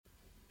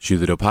Shoe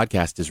the Dough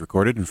podcast is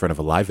recorded in front of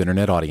a live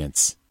internet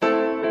audience.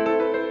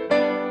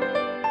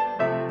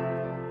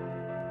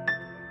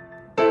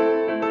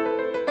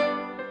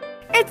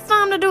 It's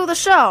time to do the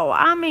show.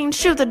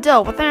 Shoot the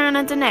Dough with Aaron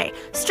and Danae.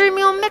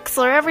 Streaming on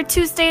Mixlr every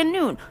Tuesday at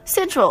noon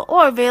Central,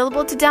 or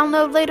available to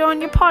download later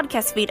on your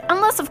podcast feed.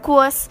 Unless, of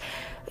course,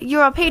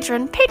 you're a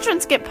patron.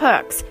 Patrons get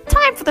perks.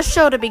 Time for the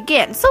show to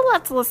begin, so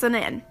let's listen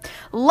in.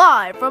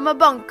 Live from a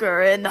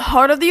bunker in the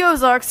heart of the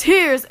Ozarks,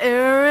 here's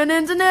Aaron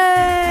and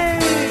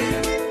Danae.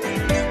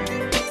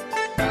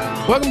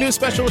 Welcome to a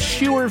special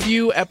shoe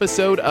review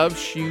episode of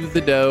Shoe the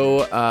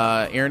Dough.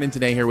 Aaron and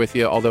Danae here with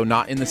you, although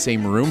not in the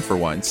same room for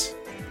once.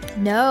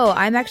 No,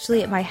 I'm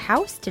actually at my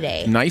house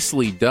today.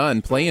 Nicely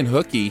done, playing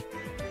hooky.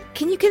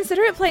 Can you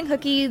consider it playing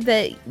hooky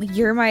that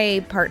you're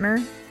my partner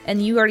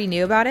and you already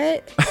knew about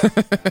it?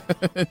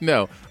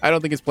 No, I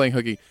don't think it's playing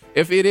hooky.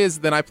 If it is,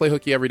 then I play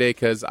hooky every day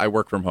because I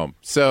work from home.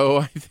 So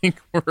I think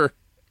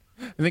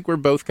we're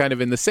both kind of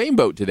in the same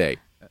boat today.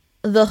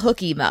 The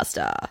hooky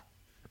master.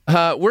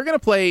 We're going to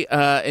play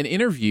an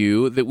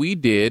interview that we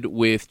did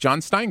with Jon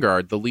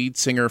Steingard, the lead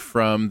singer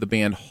from the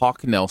band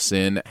Hawk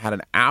Nelson. Had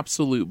an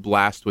absolute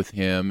blast with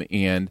him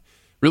and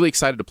really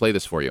excited to play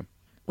this for you.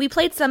 We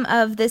played some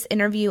of this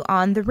interview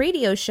on the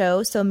radio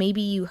show, so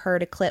maybe you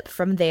heard a clip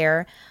from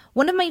there.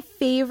 One of my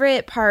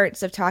favorite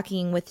parts of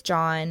talking with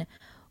Jon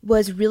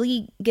was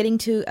really getting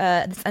to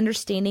this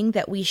understanding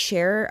that we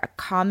share a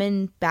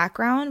common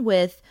background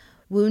with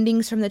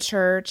woundings from the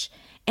church.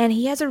 And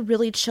he has a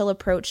really chill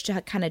approach to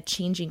kind of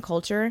changing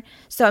culture.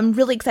 So I'm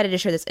really excited to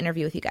share this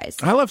interview with you guys.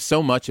 I love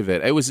so much of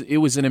it. It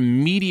was an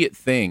immediate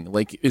thing.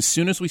 Like, as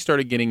soon as we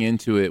started getting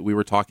into it, we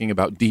were talking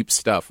about deep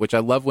stuff, which I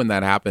love when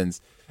that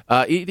happens.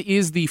 It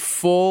is the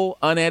full,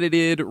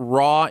 unedited,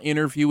 raw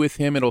interview with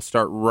him. It'll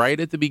start right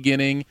at the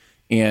beginning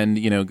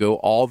and, go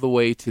all the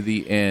way to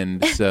the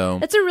end. So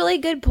that's a really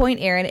good point,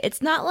 Aaron.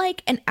 It's not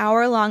like an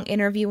hour-long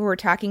interview where we're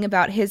talking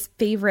about his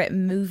favorite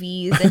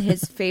movies and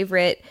his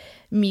favorite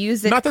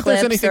music. Not that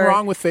there's anything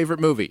wrong with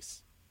favorite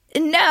movies.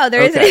 No,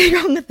 there isn't anything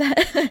wrong with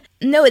that.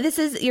 No,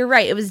 you're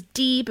right. It was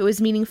deep, it was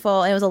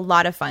meaningful, and it was a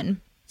lot of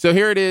fun. So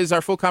here it is,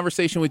 our full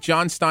conversation with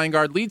Jon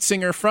Steingard, lead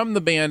singer from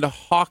the band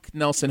Hawk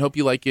Nelson. Hope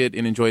you like it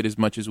and enjoy it as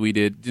much as we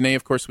did. Danae,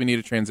 of course, we need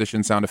a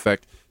transition sound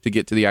effect to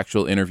get to the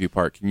actual interview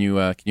part. Can you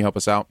help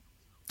us out?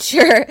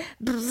 Sure.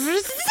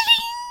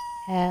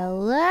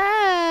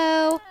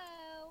 Hello.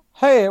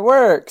 Hey, it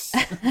works.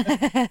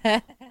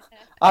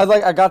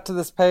 I got to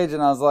this page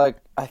and I was like,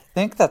 I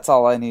think that's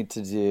all I need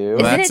to do.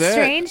 Isn't it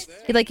strange?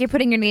 You're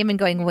putting your name and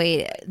going,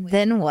 wait,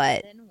 then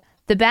what?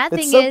 The bad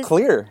thing is,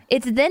 clear.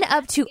 It's then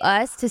up to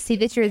us to see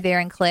that you're there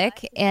and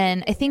click.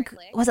 And I think,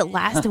 was it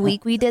last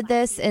week we did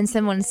this? And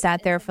someone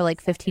sat there for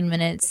 15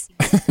 minutes.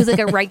 Who's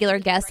a regular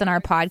guest on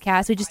our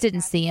podcast. We just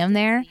didn't see him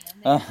there.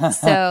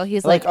 So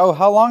he's like, oh,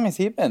 how long has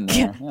he been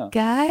there? Yeah.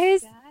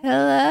 Guys,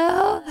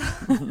 hello.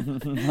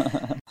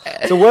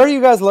 So where are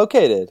you guys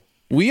located?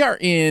 We are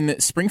in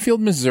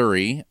Springfield,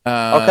 Missouri,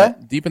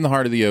 deep in the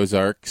heart of the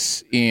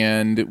Ozarks,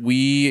 and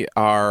we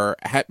are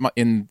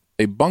in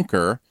a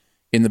bunker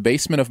in the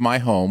basement of my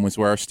home, is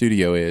where our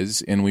studio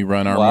is, and we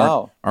run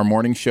our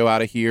morning show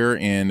out of here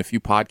and a few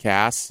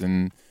podcasts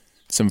and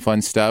some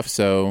fun stuff.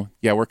 So,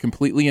 yeah, we're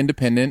completely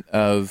independent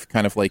of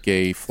kind of like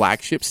a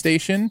flagship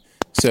station.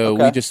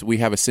 So we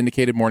have a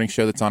syndicated morning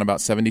show that's on about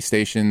 70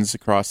 stations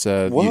across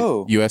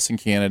the U.S. and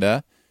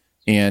Canada.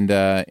 And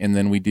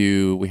then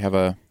we have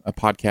a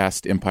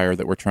podcast empire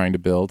that we're trying to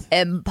build.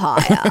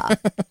 Empire.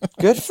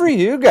 Good for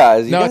you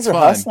guys. You guys are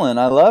hustling.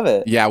 I love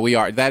it. Yeah, we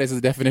are. That is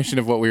the definition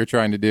of what we were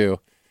trying to do.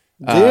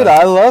 Dude,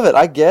 I love it.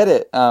 I get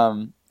it.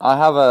 I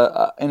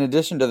have in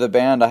addition to the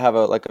band, I have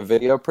a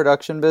video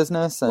production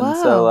business. And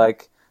so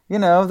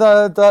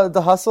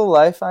the hustle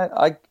life,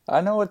 I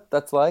know what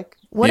that's like.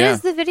 What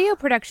is the video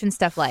production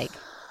stuff like?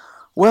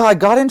 Well, I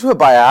got into it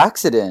by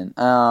accident.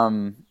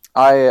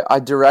 I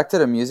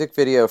directed a music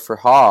video for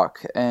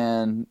Hawk,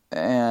 and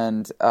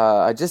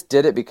I just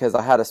did it because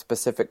I had a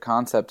specific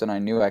concept and I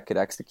knew I could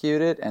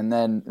execute it, and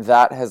then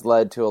that has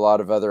led to a lot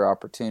of other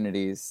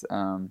opportunities.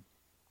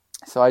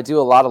 So I do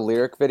a lot of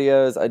lyric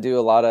videos. I do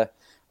a lot of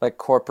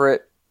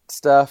corporate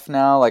stuff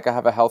now. I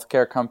have a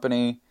healthcare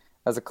company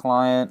as a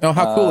client. Oh,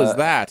 how cool is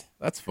that?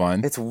 That's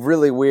fun. It's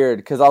really weird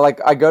because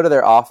I go to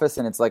their office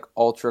and it's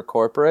ultra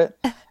corporate,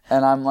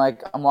 and I'm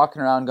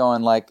walking around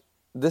going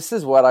this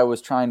is what I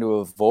was trying to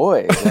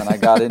avoid when I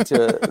got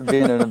into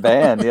being in a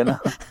band,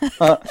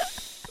 But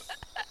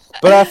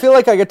I feel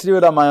like I get to do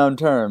it on my own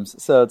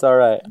terms, so it's all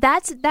right.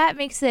 That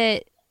makes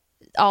it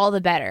all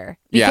the better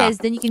because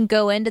then you can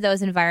go into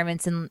those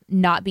environments and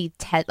not be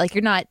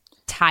you're not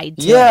tied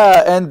to it.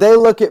 Yeah, and they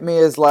look at me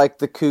as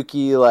the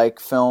kooky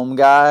film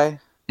guy.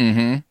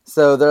 Mm-hmm.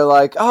 So they're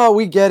like, "Oh,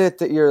 we get it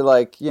that you're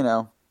I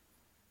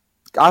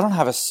don't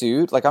have a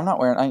suit. I'm not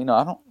wearing I'm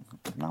not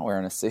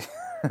wearing a suit."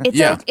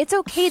 It's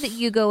okay that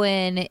you go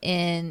in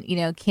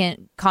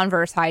can't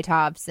Converse high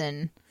tops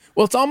and.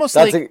 Well, it's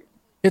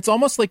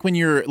almost like when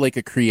you're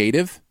a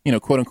creative,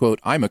 quote unquote.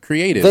 I'm a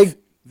creative.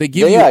 They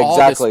give you all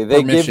exactly.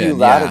 this They give you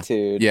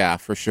latitude. Yeah,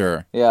 for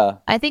sure. Yeah.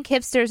 I think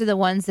hipsters are the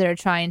ones that are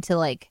trying to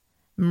like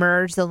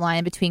merge the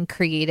line between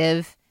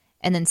creative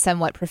and then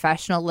somewhat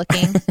professional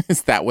looking.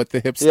 Is that what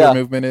the hipster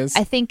movement is?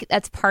 I think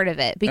that's part of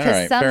it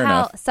because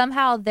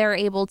somehow they're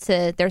able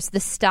to. There's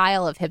the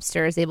style of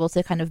hipster is able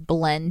to kind of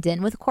blend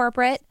in with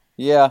corporate.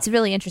 Yeah, it's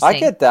really interesting. I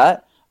get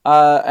that,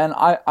 and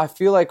I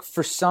feel like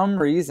for some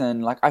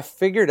reason, like I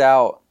figured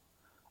out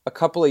a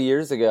couple of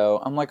years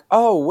ago, I'm like,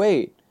 oh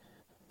wait,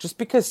 just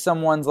because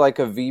someone's like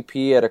a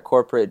VP at a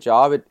corporate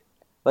job,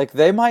 like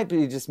they might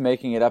be just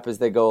making it up as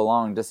they go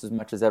along just as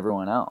much as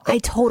everyone else. I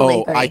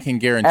totally agree. I can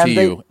guarantee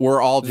you, we're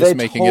all just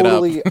making it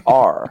up. They totally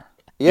are.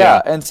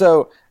 Yeah, and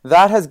so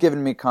that has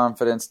given me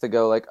confidence to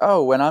go like,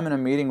 oh, when I'm in a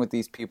meeting with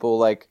these people,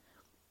 like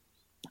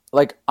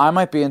I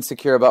might be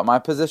insecure about my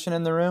position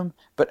in the room,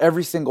 but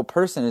every single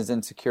person is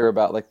insecure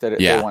about like that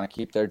they want to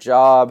keep their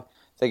job.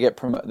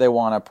 They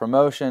want a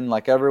promotion.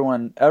 Like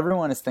everyone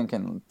is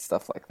thinking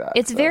stuff like that.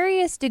 It's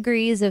various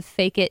degrees of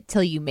fake it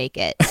till you make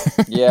it.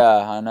 Yeah,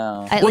 I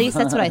know. At least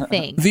that's what I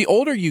think. The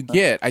older you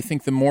get, I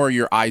think the more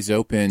your eyes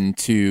open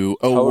to,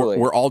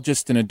 we're all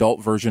just an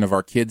adult version of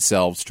our kid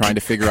selves trying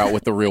to figure out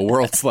what the real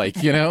world's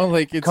like, you know?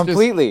 Like it's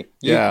completely.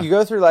 You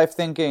go through life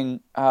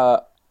thinking,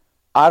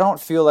 I don't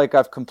feel like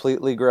I've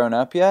completely grown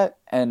up yet,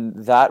 and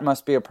that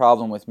must be a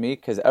problem with me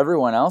because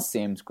everyone else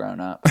seems grown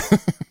up.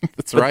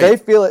 That's right. But they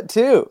feel it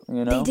too,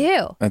 you know? They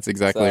do. That's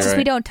exactly right. Just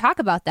we don't talk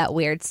about that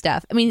weird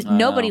stuff. I mean,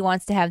 nobody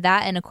wants to have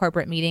that in a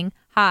corporate meeting.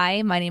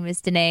 Hi, my name is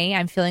Danae.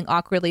 I'm feeling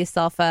awkwardly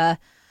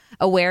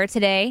self-aware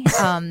today.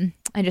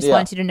 I just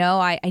want you to know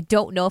I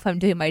don't know if I'm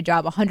doing my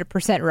job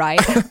 100%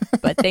 right,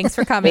 but thanks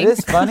for coming. It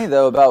is funny,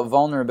 though, about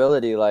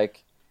vulnerability.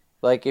 Like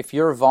if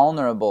you're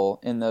vulnerable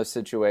in those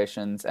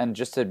situations and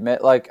just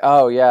admit, like,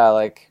 oh, yeah,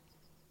 like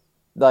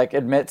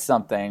admit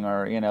something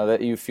or, you know,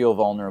 that you feel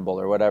vulnerable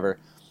or whatever.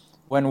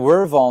 When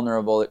we're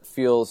vulnerable, it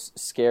feels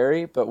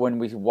scary. But when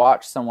we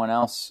watch someone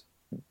else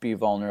be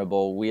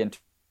vulnerable, we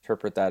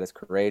interpret that as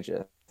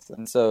courageous.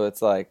 And so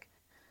it's like,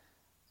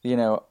 you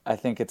know, I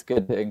think it's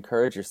good to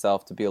encourage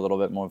yourself to be a little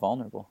bit more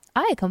vulnerable.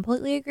 I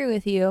completely agree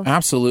with you.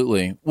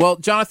 Absolutely. Well,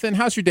 Jonathan,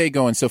 how's your day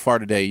going so far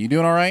today? You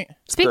doing all right?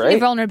 Speaking of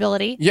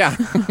vulnerability. Yeah.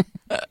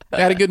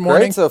 Had a good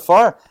morning? Great so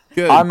far.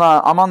 Good. I'm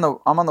on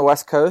the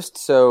West Coast,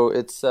 so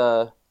it's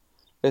bright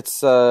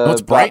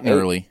and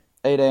early.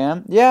 8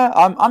 a.m. Yeah,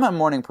 I'm a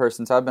morning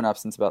person, so I've been up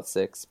since about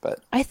 6.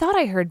 But I thought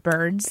I heard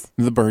birds.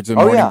 The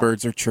morning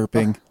birds are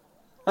chirping.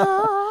 Do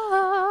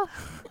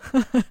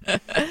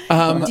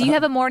you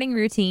have a morning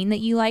routine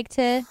that you like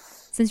to,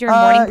 since you're a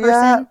morning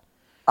person?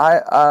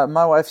 Yeah.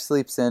 My wife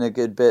sleeps in a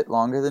good bit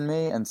longer than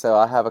me, and so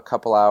I have a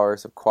couple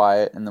hours of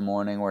quiet in the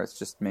morning where it's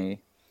just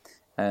me.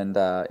 And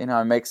you know,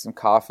 I make some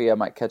coffee. I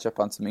might catch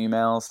up on some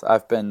emails.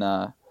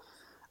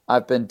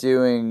 I've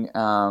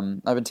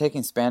been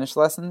taking Spanish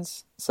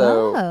lessons.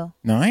 So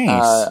nice.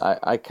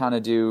 I kind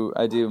of do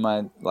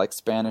my like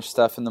Spanish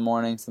stuff in the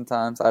morning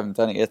sometimes. I haven't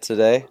done it yet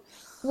today.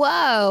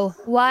 Whoa.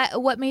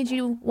 What made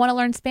you want to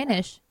learn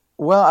Spanish?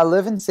 Well, I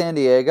live in San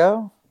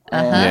Diego.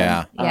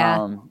 And,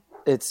 yeah.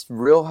 It's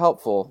real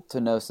helpful to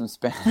know some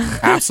Spanish.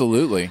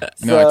 Absolutely.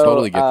 No, I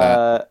totally get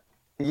that.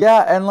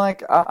 Yeah, and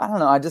like I don't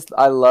know,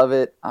 I love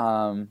it.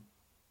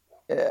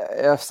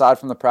 Aside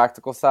from the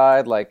practical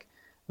side, like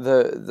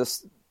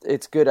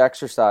it's good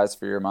exercise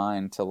for your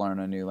mind to learn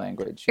a new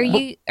language. Are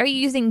you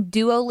using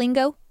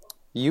Duolingo?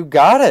 You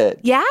got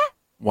it. Yeah?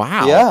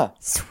 Wow. Yeah.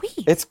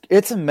 Sweet.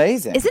 It's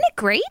amazing. Isn't it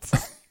great?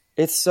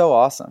 It's so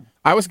awesome.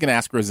 I was going to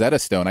ask Rosetta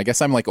Stone. I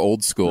guess I'm like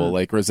old school.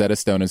 Like Rosetta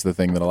Stone is the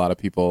thing that a lot of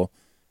people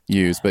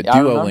use, but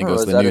Duolingo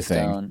is the new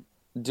thing.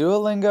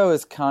 Duolingo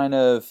is kind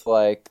of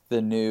like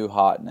the new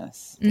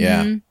hotness.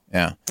 Yeah.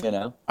 Yeah. You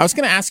know? I was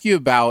going to ask you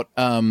about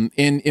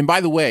and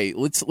by the way,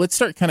 let's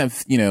start kind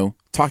of, you know,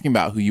 talking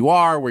about who you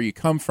are, where you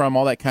come from,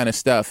 all that kind of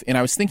stuff. And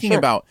I was thinking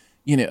about,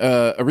 you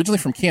know, originally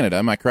from Canada,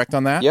 am I correct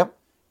on that? Yep.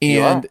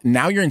 And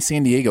now you're in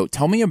San Diego.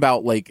 Tell me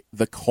about like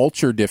the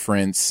culture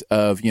difference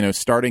of, you know,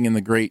 starting in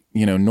the great,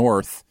 you know,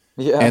 north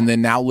and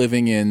then now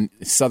living in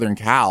Southern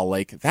Cal.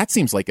 Like that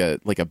seems like a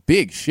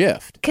big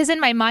shift. Because in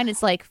my mind,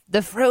 it's like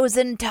the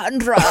frozen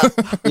tundra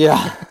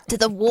to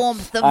the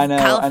warmth of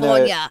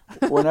California. I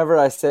know. Whenever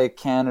I say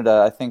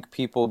Canada, I think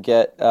people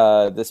get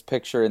this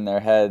picture in their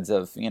heads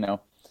of, you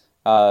know,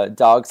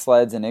 dog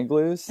sleds and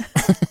igloos.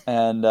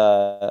 and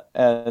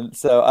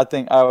so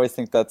I always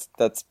think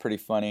that's pretty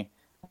funny.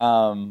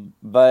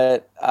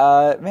 But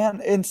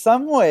man, in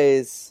some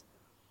ways,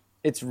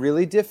 it's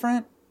really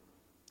different.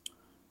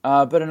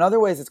 But in other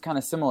ways, it's kind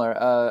of similar.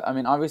 I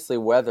mean, obviously,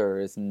 weather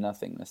is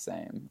nothing the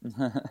same.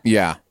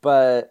 Yeah.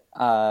 But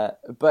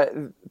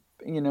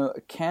you know,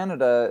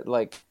 Canada,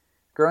 like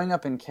growing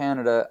up in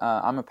Canada,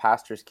 I'm a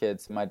pastor's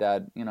kid. So my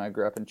dad, you know, I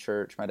grew up in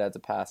church. My dad's a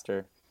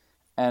pastor,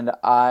 and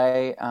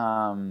I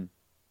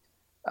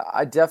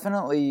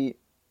definitely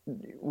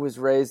was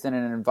raised in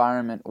an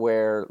environment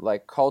where,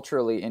 like,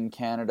 culturally in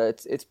Canada,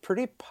 it's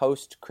pretty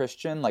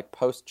post-Christian, like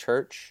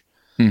post-church.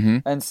 Mm-hmm.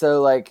 And so,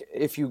 like,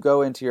 if you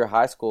go into your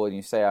high school and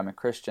you say, I'm a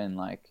Christian,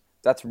 like,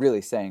 that's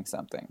really saying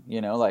something,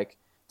 you know? Like,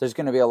 there's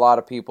going to be a lot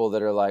of people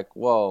that are like,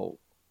 whoa,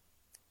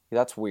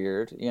 that's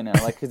weird,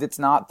 like, because it's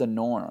not the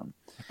norm.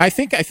 I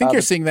think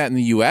you're seeing that in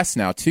the U.S.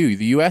 now too.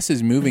 The U.S.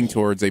 is moving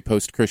towards a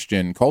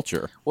post-Christian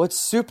culture. Well, it's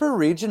super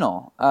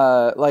regional.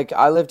 Like,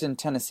 I lived in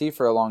Tennessee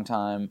for a long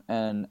time,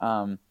 and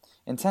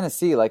in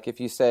Tennessee, like, if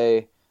you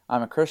say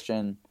I'm a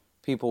Christian,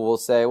 people will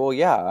say, well,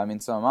 yeah, I mean,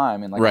 so am I. I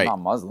mean, like, right.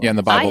 I'm not Muslim. Yeah, in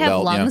the Bible I have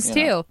Belt, lungs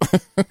too.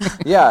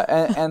 Yeah,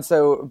 and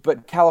so,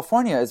 but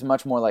California is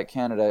much more like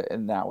Canada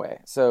in that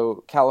way.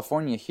 So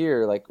California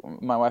here, like,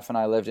 my wife and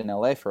I lived in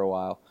LA for a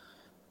while.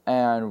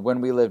 And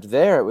when we lived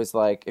there, it was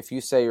like, if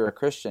you say you're a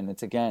Christian,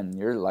 it's again,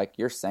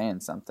 you're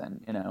saying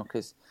something,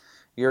 because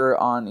you're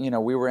on,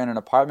 we were in an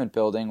apartment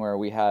building where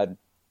we had,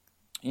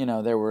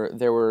 there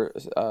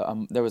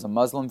was a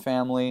Muslim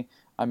family.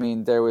 I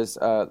mean, there was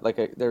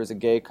a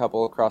gay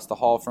couple across the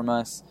hall from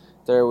us.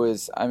 There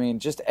was, I mean,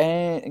 just,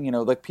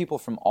 like, people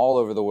from all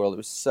over the world. It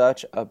was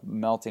such a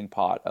melting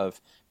pot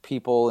of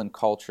people and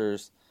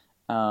cultures.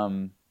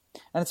 And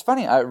it's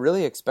funny, I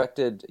really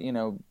expected,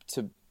 to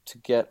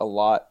get a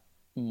lot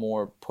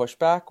more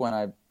pushback when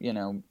I,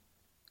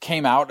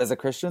 came out as a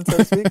Christian, so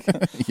to speak.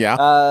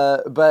 Yeah.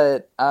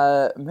 But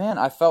man,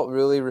 I felt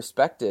really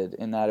respected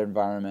in that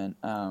environment.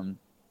 Of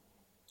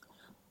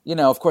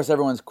course,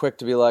 everyone's quick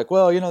to be like,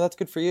 well, that's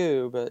good for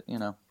you, but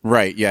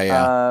Right.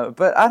 Yeah.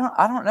 But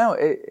I don't know.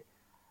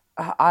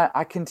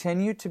 I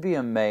continue to be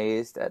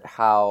amazed at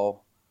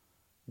how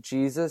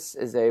Jesus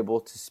is able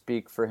to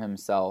speak for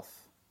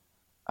himself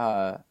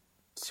to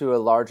a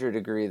larger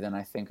degree than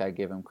I think I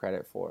give him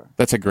credit for.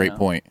 That's a great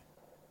point.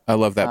 I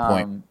love that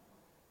point.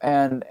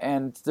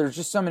 And there's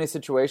just so many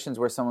situations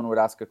where someone would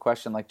ask a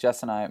question. Like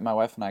Jess and I, my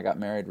wife and I got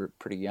married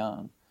pretty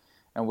young,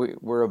 and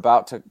we're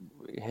about to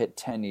hit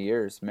 10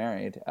 years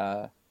married.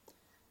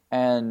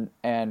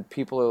 And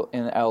people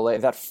in LA,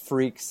 that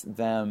freaks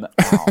them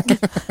out.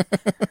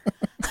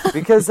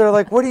 Because they're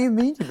like, what do you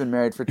mean you've been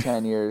married for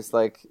 10 years?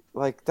 Like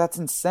that's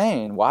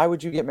insane. Why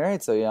would you get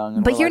married so young?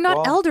 And but you're like,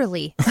 not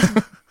elderly.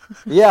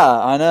 Yeah,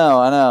 I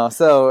know.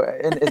 So,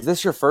 is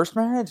this your first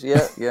marriage?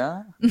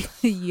 Yeah.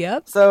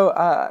 Yep. So,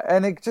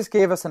 and it just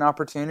gave us an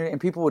opportunity,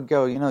 and people would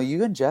go,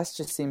 you and Jess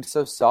just seem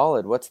so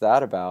solid. What's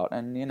that about?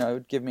 And, it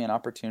would give me an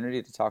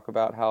opportunity to talk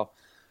about how,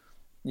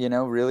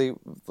 really,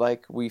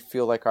 like, we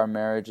feel like our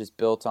marriage is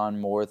built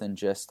on more than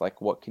just, like,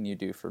 what can you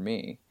do for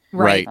me?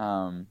 Right.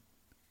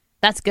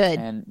 That's good.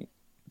 And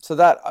so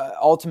that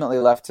ultimately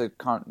led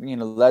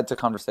to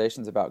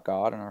conversations about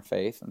God and our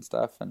faith and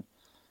stuff. And,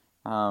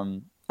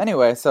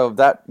 anyway, so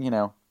that,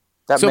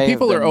 that so may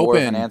people have been are more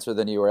open. of an answer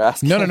than you were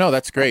asking. No,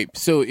 that's great.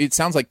 So it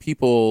sounds like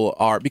people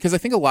are, because I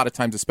think a lot of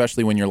times,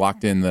 especially when you're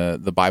locked in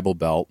the Bible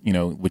Belt,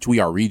 which we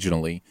are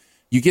regionally,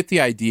 you get the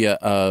idea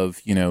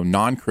of,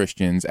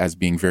 non-Christians as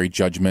being very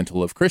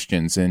judgmental of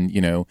Christians. And,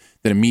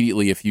 that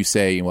immediately if you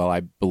say, well,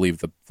 I believe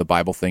the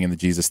Bible thing and the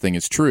Jesus thing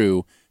is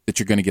true, that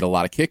you're going to get a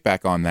lot of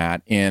kickback on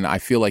that. And I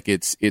feel like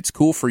it's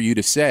cool for you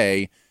to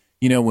say,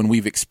 when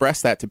we've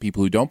expressed that to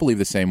people who don't believe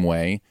the same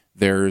way,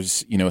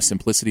 there's, a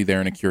simplicity there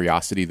and a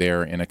curiosity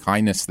there and a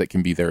kindness that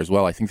can be there as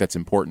well. I think that's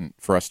important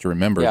for us to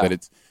remember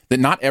that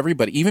not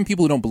everybody, even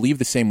people who don't believe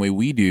the same way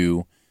we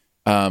do,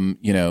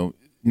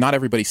 not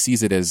everybody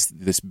sees it as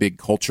this big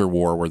culture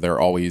war where they're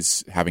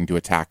always having to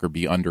attack or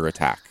be under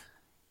attack.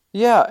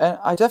 Yeah, and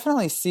I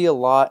definitely see a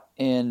lot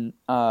in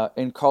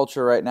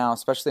culture right now,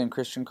 especially in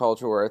Christian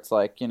culture, where it's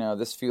like,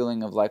 this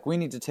feeling of like, we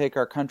need to take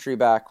our country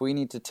back, we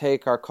need to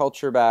take our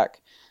culture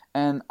back.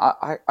 And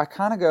I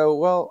kind of go,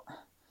 well,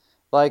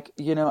 like,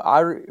 I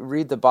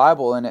read the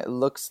Bible and it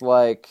looks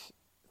like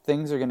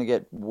things are going to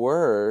get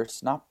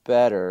worse, not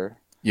better.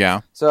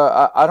 Yeah. So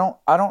I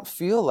don't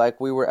feel like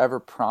we were ever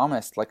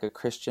promised like a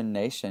Christian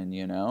nation,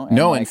 And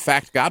no, like, in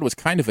fact, God was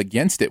kind of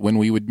against it when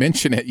we would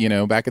mention it,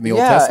 back in the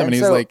Old Testament.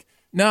 He was like,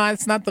 no,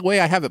 it's not the way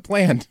I have it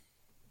planned.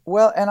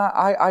 Well, and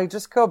I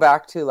just go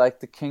back to like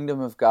the kingdom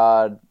of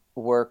God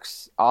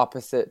works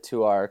opposite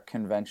to our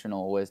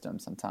conventional wisdom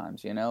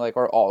sometimes, like,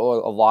 or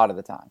a lot of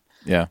the time.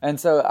 Yeah. And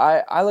so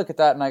I look at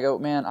that and I go,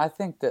 man, I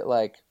think that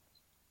like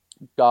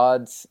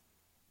God's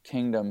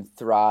kingdom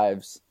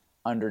thrives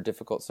under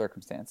difficult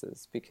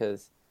circumstances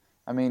because,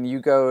 I mean, you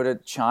go to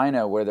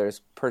China where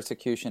there's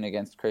persecution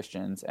against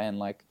Christians and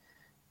like,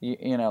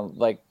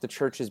 like the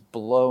church is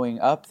blowing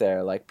up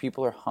there. Like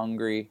people are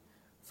hungry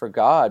for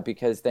God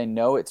because they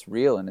know it's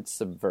real and it's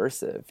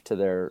subversive to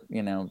their,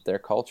 their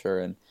culture.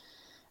 And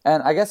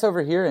I guess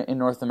over here in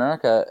North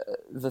America,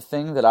 the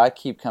thing that I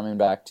keep coming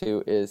back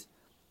to is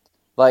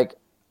like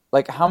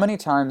how many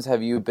times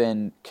have you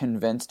been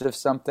convinced of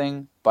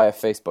something by a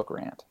Facebook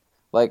rant?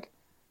 Like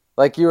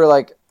you were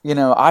like,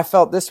 I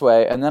felt this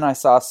way, and then I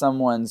saw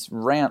someone's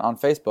rant on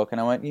Facebook, and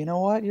I went, you know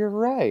what, you're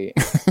right.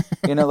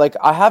 Like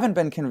I haven't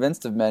been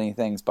convinced of many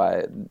things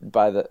by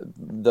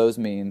those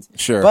means.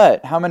 Sure.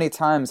 But how many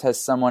times has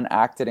someone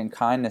acted in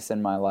kindness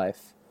in my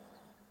life,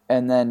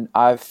 and then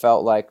I've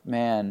felt like,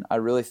 man, I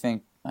really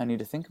think I need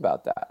to think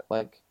about that.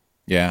 Like,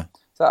 yeah.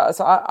 So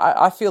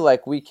I feel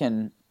like we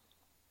can,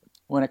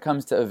 when it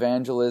comes to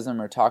evangelism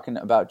or talking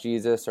about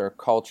Jesus or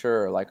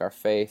culture or like our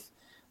faith,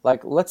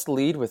 like, let's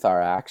lead with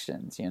our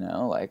actions,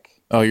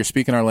 like. Oh, you're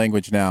speaking our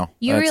language now.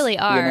 You really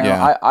are.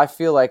 Yeah. I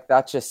feel like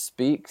that just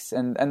speaks,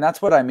 and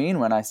that's what I mean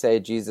when I say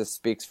Jesus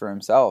speaks for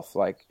himself.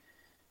 Like,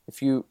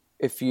 if you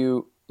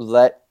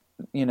let,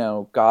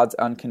 God's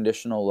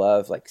unconditional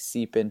love like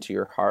seep into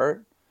your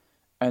heart,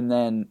 and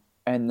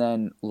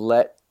then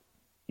let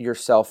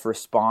yourself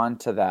respond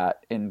to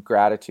that in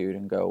gratitude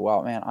and go,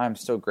 wow, man, I'm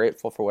so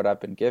grateful for what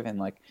I've been given.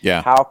 Like,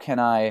 how can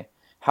I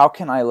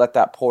let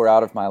that pour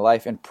out of my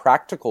life in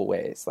practical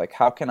ways? Like,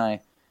 how can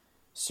I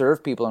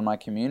serve people in my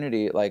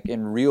community, like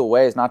in real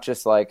ways, not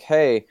just like,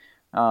 hey,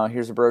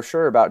 here's a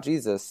brochure about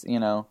Jesus,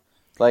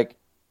 like,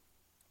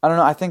 I don't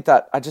know.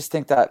 I just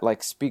think that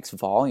like speaks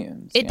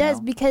volumes. It does,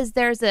 because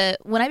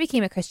when I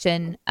became a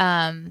Christian,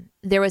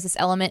 there was this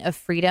element of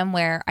freedom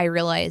where I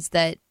realized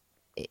that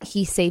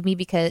he saved me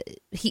because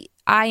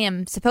I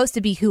am supposed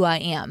to be who I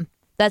am.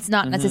 That's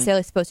not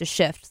necessarily supposed to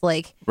shift.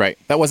 Like, right.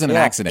 That wasn't an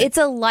accident. It's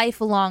a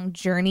lifelong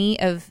journey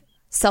of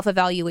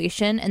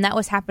self-evaluation, and that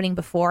was happening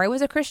before I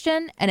was a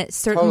Christian, and it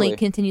certainly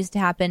continues to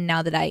happen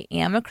now that I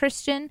am a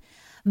Christian.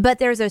 But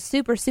there's a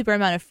super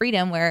amount of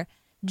freedom where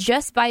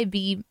just by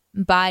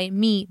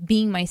me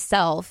being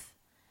myself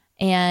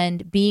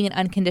and being an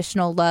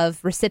unconditional love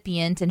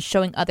recipient and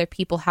showing other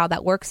people how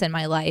that works in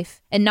my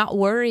life and not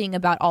worrying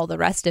about all the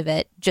rest of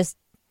it, just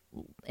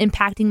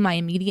impacting my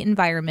immediate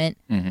environment,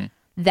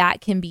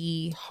 that can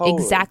be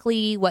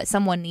exactly what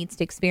someone needs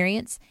to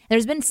experience.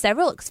 There's been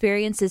several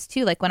experiences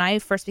too. Like when I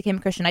first became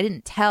a Christian, I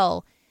didn't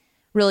tell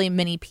really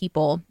many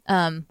people.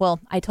 Well,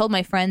 I told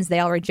my friends, they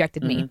all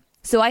rejected me.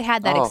 So I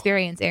had that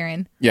experience,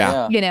 Aaron.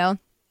 Yeah.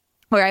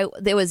 Where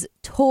it was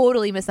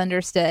totally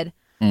misunderstood.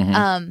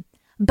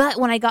 But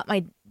when I got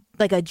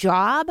a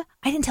job,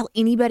 I didn't tell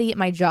anybody at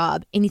my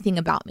job anything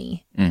about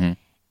me.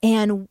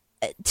 And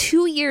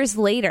 2 years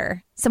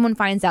later, someone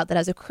finds out that I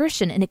was a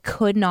Christian, and it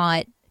could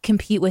not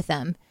compete with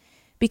them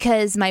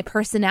because my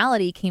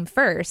personality came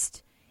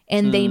first,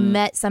 and they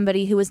met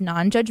somebody who was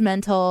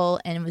non-judgmental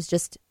and was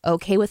just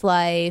okay with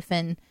life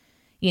and,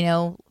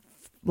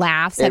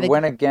 laughs. It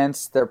went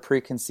against their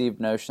preconceived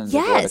notions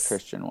of what a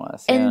Christian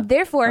was. And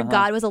therefore,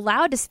 God was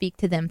allowed to speak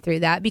to them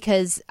through that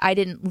because I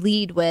didn't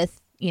lead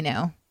with,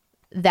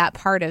 that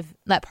part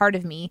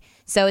of me.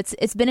 So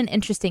it's been an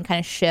interesting kind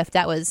of shift.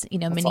 That was,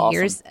 many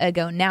years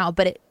ago now,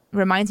 but it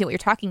reminds me of what you're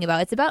talking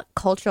about. It's about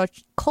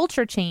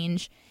culture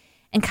change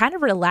and kind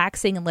of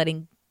relaxing and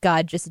letting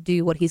God just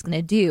do what he's going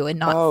to do and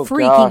not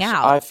freaking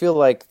out. I feel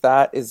like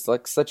that is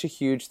like such a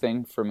huge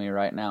thing for me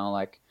right now.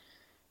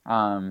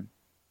 I'm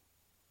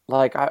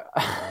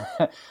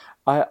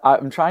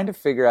trying to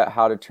figure out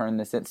how to turn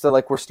this in. So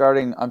like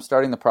I'm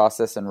starting the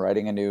process and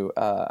writing a new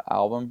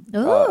album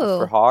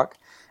for Hawk.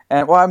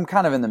 And I'm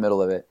kind of in the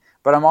middle of it,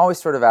 but I'm always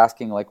sort of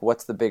asking like,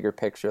 what's the bigger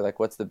picture? Like,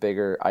 what's the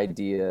bigger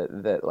idea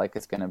that like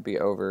is going to be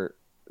over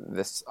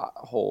this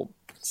whole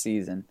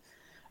season?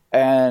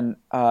 And,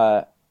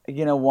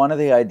 one of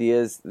the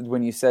ideas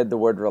when you said the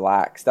word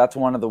relax, that's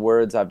one of the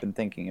words I've been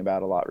thinking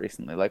about a lot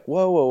recently. Like,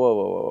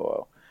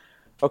 whoa.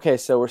 Okay.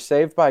 So we're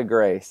saved by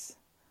grace,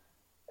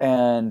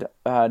 and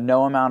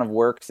no amount of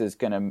works is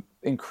going to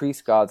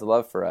increase God's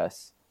love for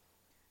us.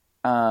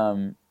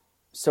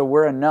 So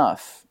we're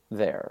enough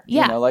there.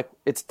 Yeah.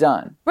 It's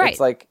done. Right. It's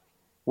like,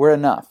 we're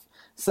enough.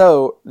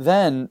 So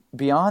then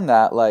beyond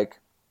that,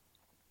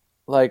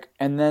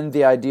 and then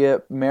the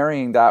idea,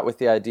 marrying that with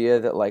the idea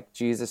that like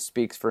Jesus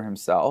speaks for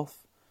himself,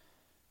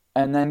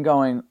 and then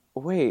going,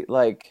 wait,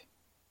 like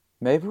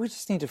maybe we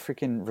just need to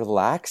freaking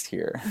relax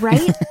here.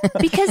 Right?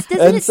 Because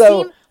doesn't it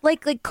seem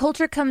like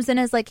culture comes in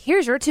as like,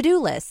 here's your to-do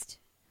list.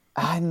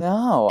 I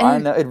know.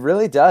 It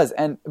really does.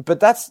 But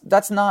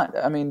that's not,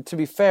 I mean, to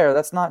be fair,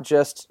 that's not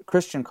just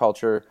Christian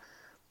culture.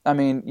 I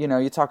mean,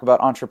 you talk about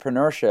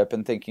entrepreneurship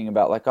and thinking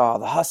about like,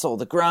 the hustle,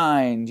 the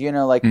grind,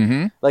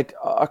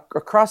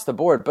 across the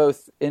board,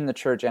 both in the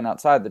church and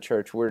outside the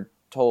church, we're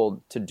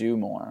told to do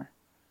more.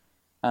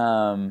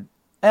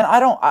 And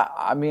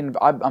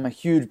I'm a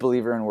huge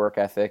believer in work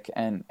ethic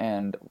and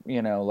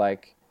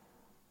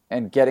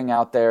getting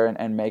out there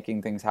and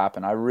making things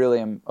happen. I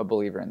really am a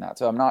believer in that.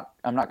 So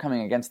I'm not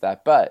coming against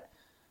that, but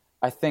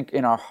I think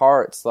in our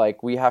hearts,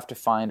 like we have to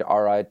find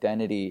our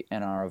identity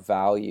and our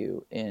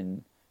value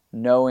in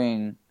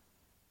knowing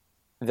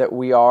that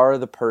we are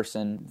the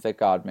person that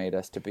God made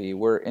us to be.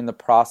 We're in the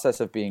process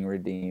of being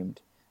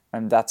redeemed,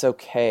 and that's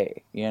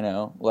okay,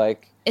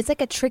 It's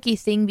like a tricky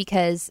thing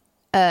because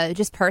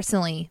just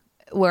personally,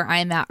 where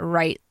I'm at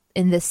right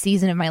in this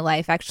season of my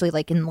life, actually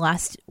like in the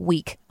last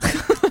week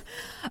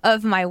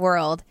of my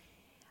world,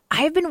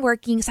 I've been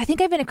working, so I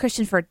think I've been a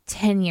Christian for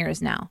 10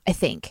 years now, I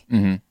think.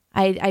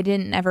 I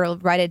didn't ever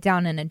write it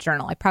down in a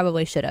journal. I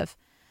probably should have.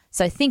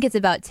 So I think it's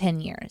about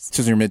 10 years.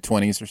 So it's your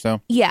mid-20s or so?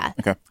 Yeah.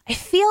 Okay. I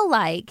feel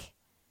like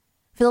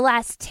for the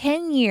last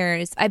 10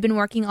 years, I've been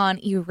working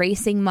on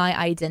erasing my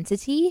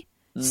identity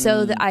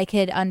so that I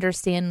could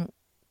understand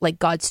like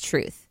God's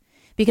truth.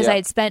 Because I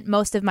had spent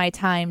most of my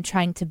time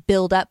trying to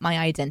build up my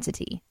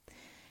identity.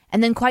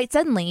 And then quite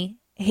suddenly,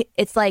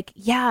 it's like,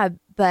 yeah,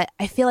 but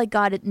I feel like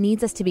God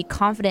needs us to be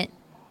confident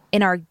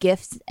in our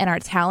gifts and our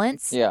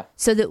talents,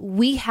 so that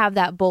we have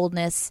that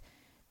boldness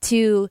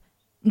to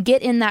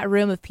get in that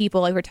room of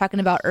people like we were talking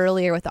about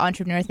earlier with the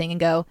entrepreneur thing and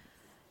go,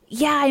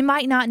 yeah, I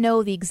might not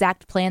know the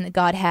exact plan that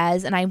God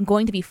has, and I'm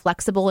going to be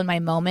flexible in my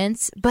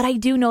moments, but I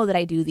do know that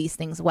I do these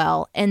things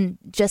well, and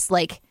just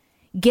like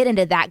get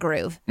into that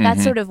groove.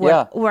 That's sort of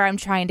where I'm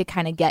trying to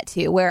kind of get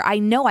to, where I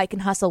know I can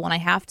hustle when I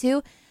have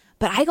to,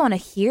 but I want to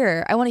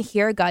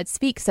hear God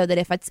speak, so that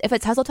if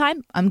it's hustle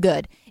time, I'm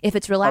good. If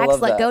it's relax,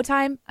 let go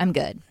time, I'm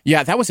good.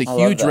 Yeah, that was a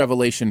huge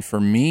revelation for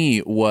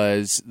me,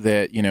 was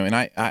that,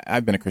 and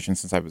I've been a Christian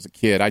since I was a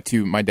kid.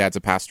 My dad's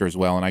a pastor as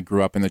well, and I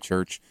grew up in the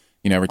church.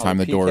 Every time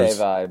the doors,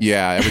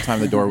 every time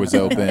the door was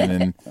open,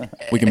 and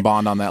we can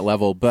bond on that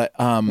level. But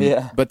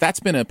but that's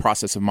been a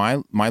process of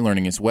my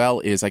learning as well.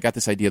 Is I got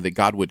this idea that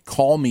God would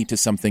call me to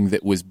something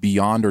that was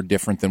beyond or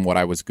different than what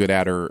I was good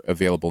at or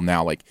available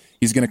now. Like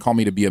He's going to call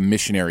me to be a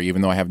missionary,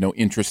 even though I have no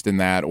interest in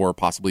that or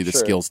possibly the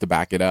skills to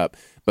back it up.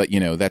 But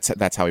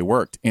that's how He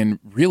worked. And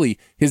really,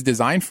 His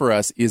design for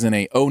us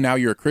isn't now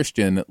you're a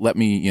Christian, let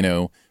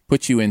me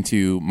put you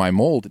into my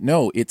mold.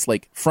 No, it's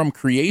like from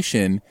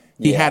creation.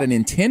 He had an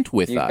intent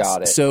with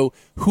us. So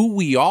who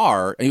we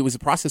are, it was a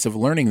process of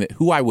learning that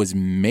who I was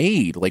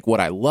made, like what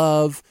I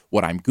love,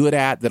 what I'm good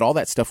at, that all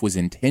that stuff was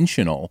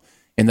intentional,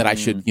 and that I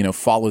should,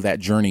 follow that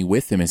journey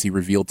with Him as He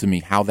revealed to me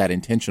how that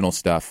intentional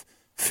stuff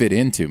fit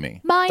into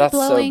me. That's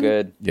so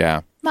good.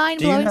 Yeah.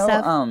 Mind-blowing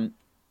stuff.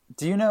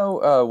 Do you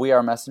know We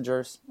Are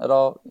Messengers at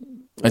all?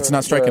 It's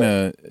not striking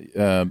a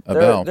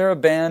bell. They're a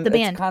band.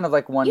 It's kind of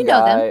like one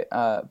guy,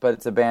 but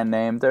it's a band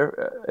name.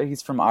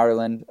 He's from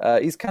Ireland.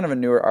 He's kind of a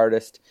newer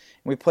artist.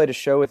 And we played a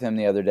show with him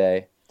the other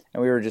day,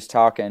 and we were just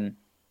talking.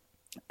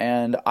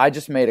 And I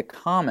just made a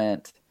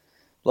comment,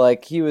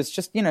 like he was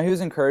just, he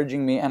was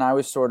encouraging me, and I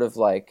was sort of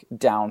like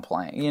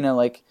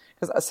downplaying,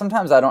 because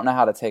sometimes I don't know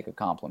how to take a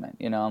compliment.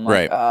 I'm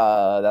like,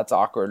 that's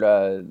awkward.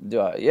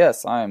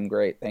 Yes, I am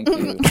great. Thank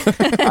you.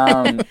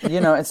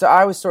 And so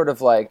I was sort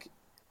of like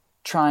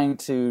trying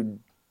to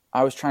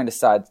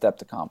sidestep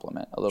the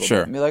compliment a little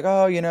bit and be like,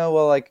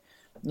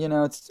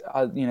 it's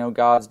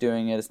God's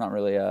doing it. It's not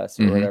really us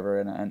or whatever.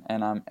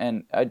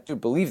 And I do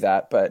believe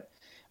that, but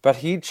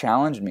he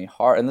challenged me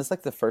hard. And this is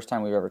like the first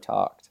time we've ever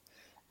talked.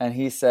 And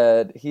he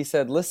said,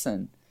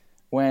 listen,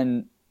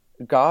 when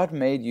God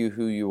made you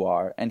who you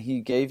are, and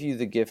He gave you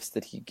the gifts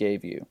that He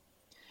gave you,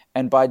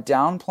 and by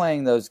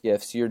downplaying those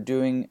gifts, you're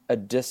doing a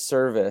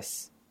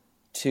disservice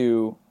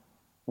to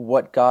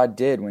what God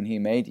did when He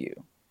made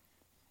you.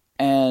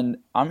 And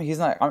he's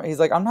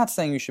like, I'm not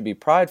saying you should be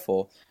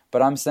prideful,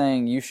 but I'm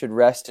saying you should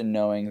rest in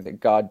knowing that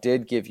God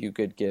did give you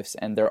good gifts,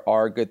 and there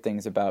are good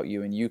things about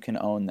you, and you can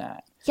own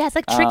that. Yeah, it's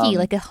like tricky,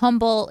 like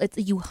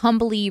you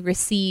humbly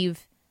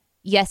receive.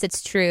 Yes,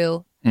 it's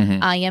true.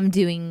 I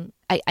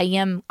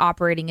am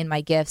operating in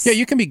my gifts. Yeah,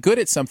 you can be good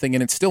at something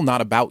and it's still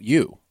not about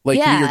you. Like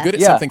you're good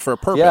at something for a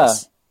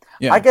purpose.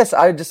 Yeah. I guess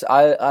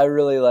I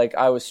really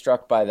I was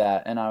struck by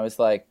that, and I was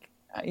like,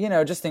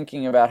 just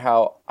thinking about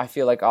how I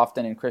feel like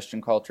often in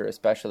Christian culture,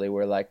 especially,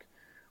 we're like,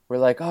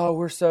 oh,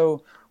 we're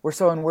so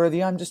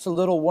unworthy. I'm just a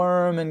little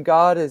worm, and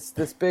God is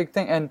this big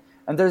thing. And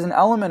there's an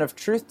element of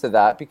truth to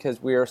that,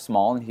 because we are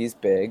small and He's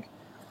big.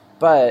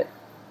 But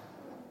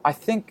I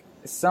think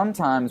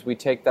sometimes we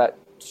take that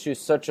to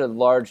such a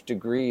large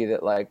degree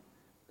that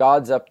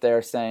God's up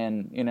there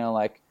saying,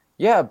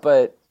 yeah,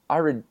 but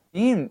I'm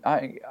in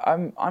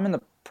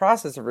the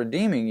process of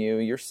redeeming you.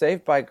 You're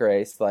saved by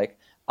grace.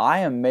 I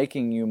am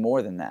making you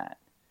more than that.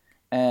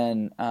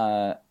 And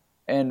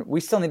we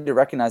still need to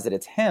recognize that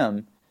it's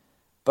Him,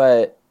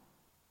 but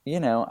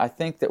I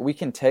think that we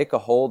can take a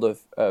hold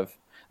of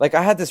I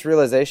had this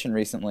realization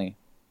recently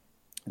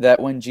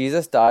that when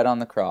Jesus died on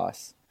the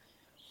cross,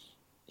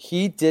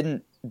 He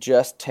didn't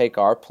just take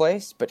our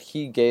place, but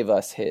He gave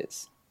us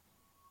His.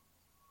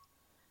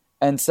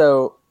 And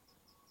so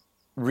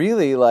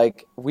really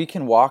we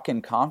can walk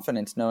in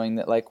confidence knowing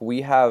that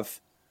we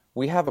have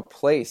a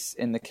place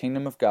in the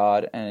kingdom of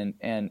God,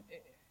 and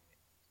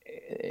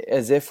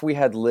as if we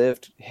had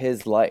lived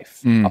His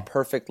life, a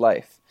perfect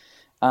life.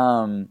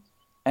 And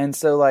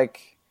so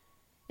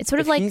it's sort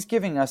of if He's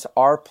giving us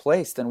our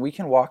place, then we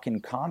can walk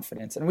in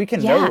confidence, and we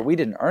can know that we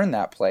didn't earn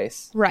that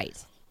place.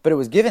 Right. But it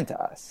was given to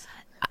us.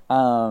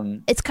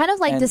 It's kind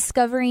of like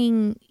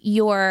discovering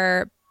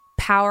your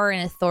power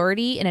and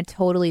authority in a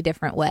totally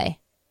different way,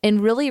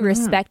 and really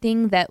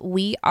respecting that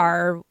we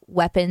are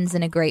weapons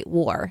in a great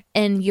war,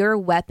 and your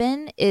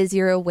weapon is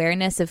your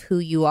awareness of who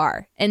you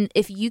are. And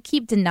if you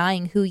keep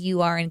denying who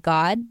you are in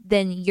God,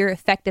 then your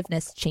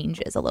effectiveness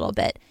changes a little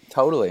bit.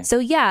 Totally. So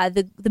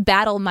the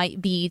battle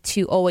might be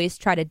to always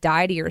try to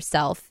die to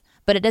yourself,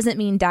 but it doesn't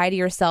mean die to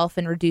yourself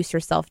and reduce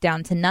yourself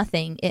down to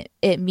nothing.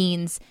 It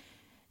means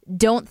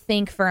don't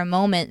think for a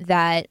moment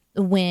that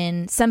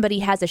when somebody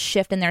has a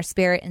shift in their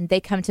spirit and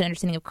they come to an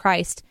understanding of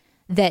Christ,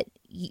 that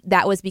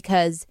was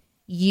because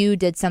you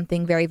did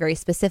something very, very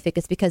specific.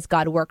 It's because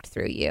God worked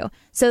through you.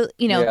 So,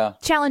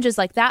 challenges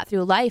like that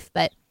through life.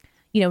 But,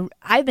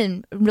 I've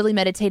been really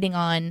meditating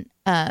on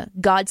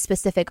God's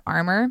specific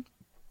armor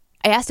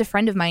I asked a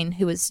friend of mine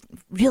who was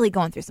really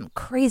going through some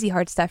crazy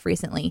hard stuff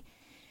recently.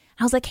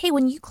 I was like, hey,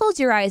 when you close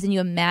your eyes and you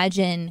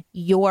imagine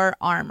your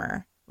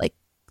armor, like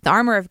the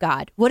armor of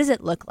God, what does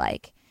it look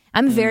like?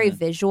 I'm very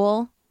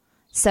visual.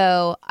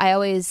 So I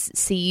always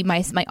see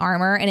my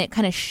armor, and it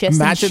kind of shifts.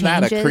 Imagine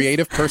and changes. that, a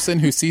creative person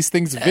who sees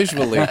things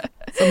visually.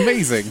 It's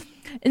amazing.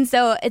 And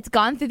so it's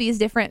gone through these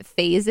different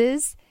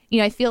phases. You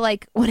know, I feel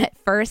like when I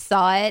first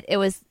saw it, it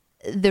was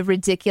the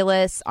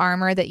ridiculous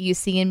armor that you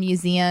see in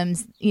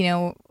museums, you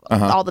know,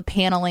 all the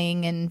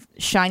paneling and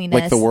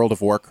shininess. Like the World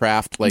of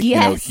Warcraft, like, you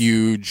know,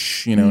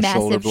 huge, you know,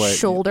 massive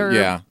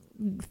shoulder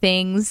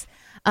things.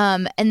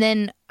 And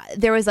then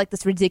there was like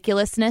this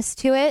ridiculousness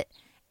to it.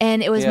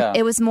 And it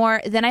was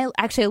more, then I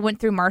actually went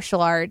through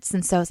martial arts.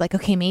 And so I was like,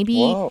 okay, maybe,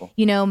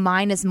 you know,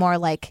 mine is more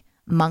like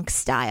monk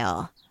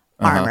style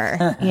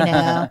armor, you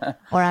know,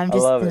 or I'm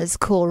just in this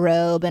cool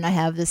robe and I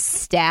have this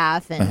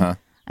staff and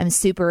I'm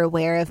super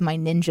aware of my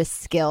ninja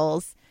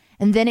skills.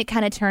 And then it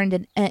kind of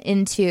turned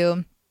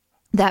into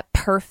that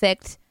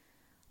perfect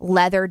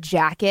leather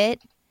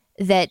jacket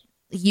that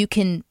you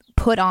can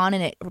put on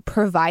and it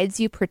provides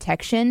you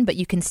protection, but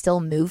you can still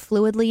move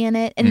fluidly in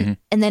it. And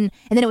and then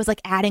it was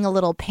like adding a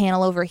little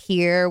panel over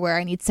here where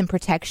I need some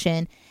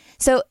protection.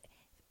 So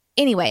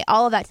anyway,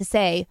 all of that to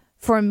say,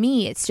 for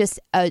me, it's just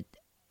a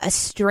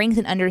strength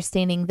and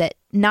understanding that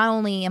not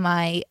only am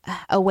I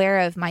aware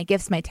of my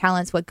gifts, my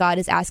talents, what God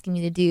is asking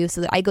me to do,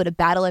 so that I go to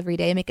battle every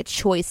day, I make a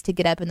choice to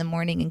get up in the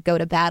morning and go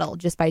to battle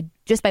just by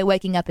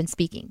waking up and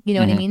speaking. You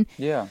know what I mean?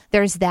 Yeah.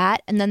 There's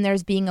that, and then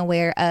there's being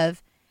aware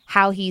of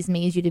how he's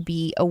made you to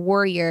be a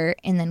warrior,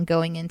 and then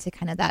going into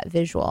kind of that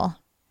visual.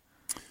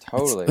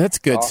 Totally. That's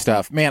good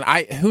stuff. Man,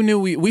 who knew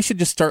we should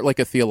just start like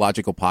a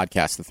theological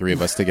podcast, the three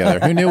of us together.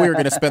 Who knew we were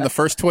going to spend the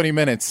first 20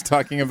 minutes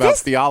talking about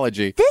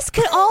theology? This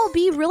could all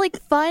be really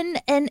fun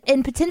and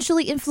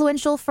potentially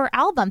influential for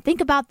album.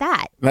 Think about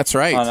that. That's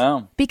right. I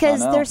know.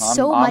 Because there's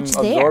so much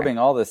there. I'm absorbing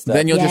all this stuff.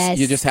 Then you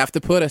just have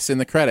to put us in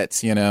the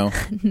credits, you know.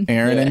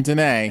 Aaron and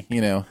Danae,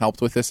 you know,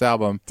 helped with this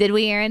album. Did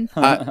we, Aaron?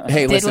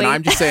 Hey, listen,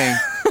 I'm just saying,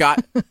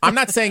 God, I'm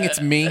not saying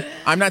it's me.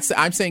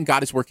 I'm saying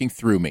God is working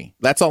through me.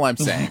 That's all I'm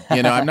saying.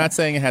 You know, I'm not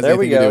saying it has there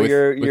we anything go.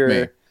 to do with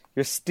me.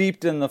 You're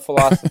steeped in the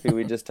philosophy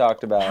we just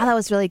talked about. Oh, that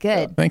was really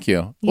good. Thank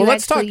you. You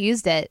let's actually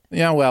used it.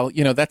 Yeah, well,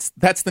 you know, that's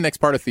the next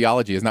part of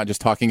theology, is not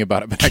just talking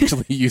about it, but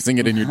actually using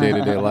it in your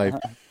day-to-day life.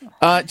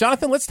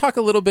 Jonathan, let's talk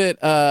a little bit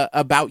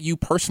about you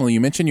personally.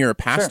 You mentioned you're a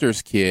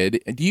pastor's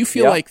kid. Do you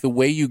feel like the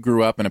way you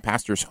grew up in a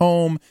pastor's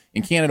home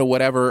in Canada,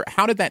 whatever,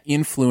 how did that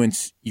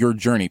influence your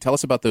journey? Tell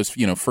us about those,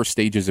 you know, first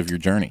stages of your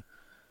journey.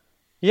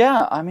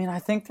 Yeah, I mean, I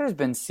think there's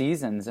been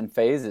seasons and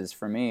phases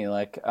for me.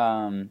 Like,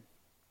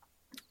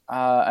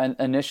 and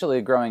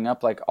initially growing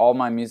up, like all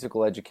my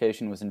musical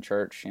education was in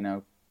church, you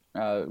know,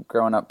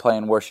 growing up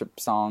playing worship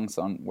songs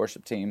on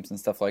worship teams and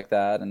stuff like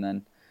that. And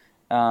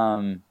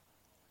then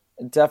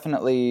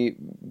definitely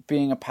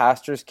being a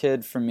pastor's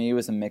kid for me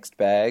was a mixed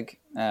bag.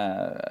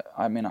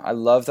 I mean, I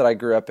love that I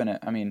grew up in it.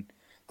 I mean,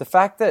 the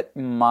fact that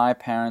my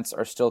parents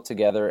are still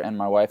together and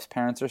my wife's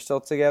parents are still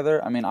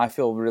together, I mean, I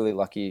feel really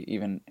lucky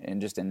even in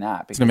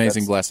that. It's an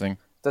amazing blessing.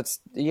 That's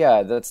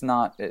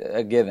not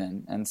a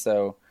given. And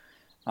so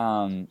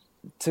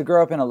to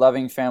grow up in a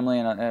loving family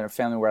and a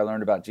family where I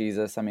learned about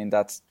Jesus, I mean,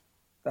 that's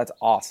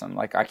awesome.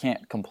 Like, I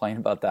can't complain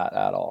about that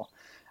at all.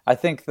 I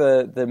think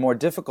the more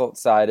difficult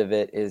side of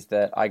it is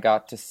that I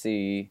got to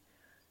see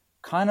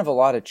kind of a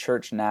lot of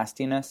church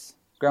nastiness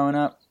growing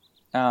up.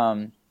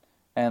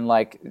 And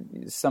like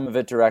some of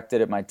it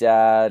directed at my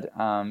dad.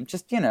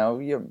 Just, you know,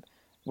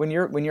 when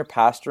you're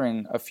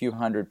pastoring a few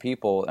hundred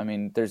people, I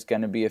mean, there's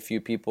going to be a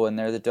few people in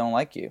there that don't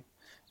like you,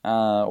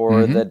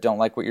 or that don't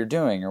like what you're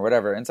doing or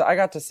whatever. And so I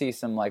got to see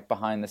some like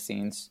behind the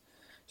scenes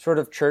sort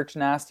of church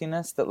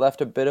nastiness that left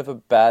a bit of a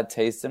bad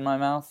taste in my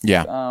mouth.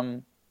 Yeah.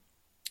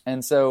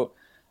 And so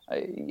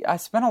I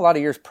spent a lot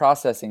of years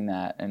processing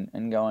that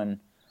and going,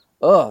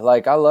 oh,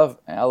 like I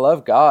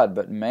love God,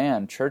 but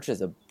man, church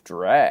is a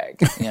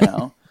drag, you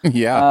know?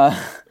 Yeah.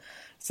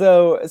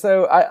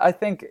 So I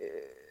think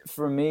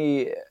for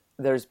me,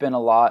 there's been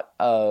a lot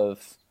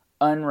of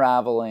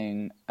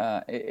unraveling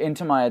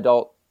into my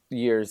adult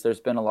years. There's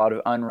been a lot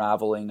of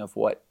unraveling of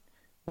what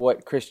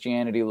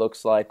Christianity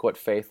looks like, what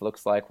faith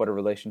looks like, what a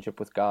relationship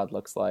with God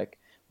looks like,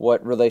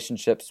 what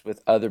relationships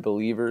with other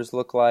believers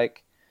look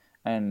like.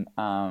 And,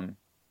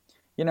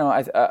 you know,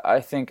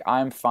 I think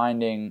I'm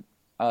finding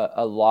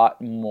a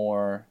lot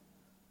more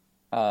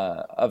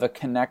of a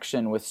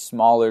connection with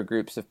smaller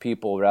groups of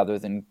people rather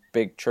than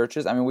big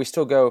churches. I mean, we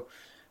go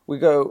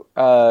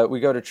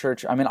to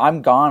church. I mean,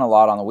 I'm gone a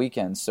lot on the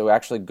weekends, so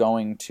actually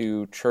going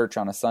to church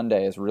on a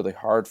Sunday is really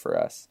hard for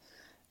us.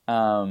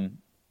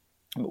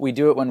 We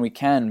do it when we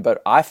can,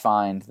 but I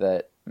find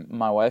that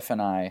my wife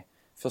and I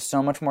feel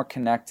so much more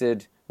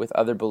connected with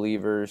other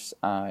believers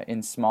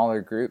in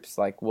smaller groups.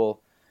 Like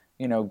we'll,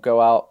 you know,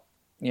 go out,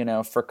 you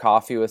know, for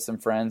coffee with some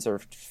friends or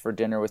for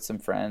dinner with some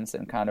friends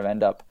and kind of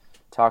end up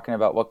talking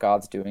about what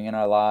God's doing in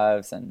our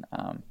lives. And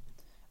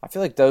I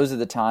feel like those are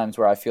the times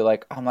where I feel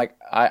like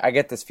I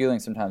get this feeling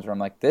sometimes where I'm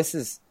like, this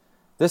is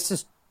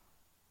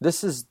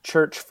this is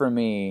church for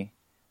me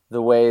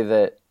the way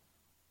that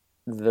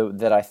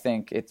that I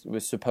think it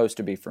was supposed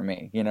to be for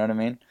me. You know what I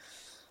mean?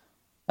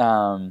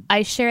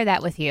 I share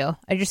that with you.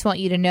 I just want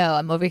you to know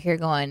I'm over here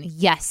going,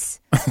 yes,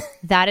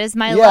 that is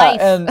my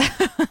life. And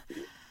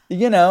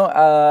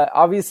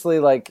obviously,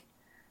 like,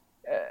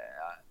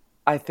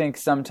 I think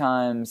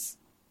sometimes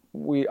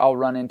I'll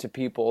run into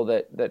people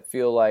that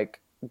feel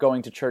like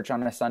going to church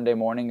on a Sunday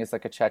morning is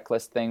like a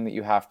checklist thing that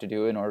you have to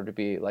do in order to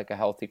be like a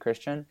healthy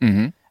Christian.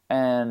 Mm-hmm.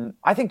 And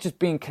I think just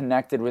being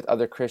connected with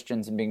other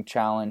Christians and being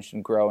challenged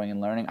and growing and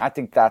learning, I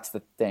think that's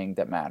the thing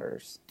that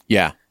matters.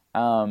 Yeah.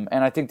 And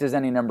I think there's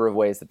any number of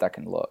ways that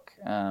can look.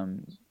 Well,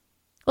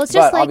 it's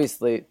just like,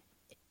 obviously,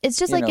 it's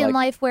just like in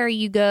life where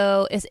you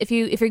go, if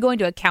you're going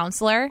to a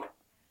counselor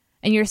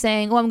and you're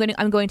saying, well,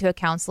 I'm going to a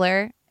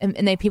counselor, and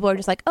then people are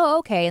just like, oh,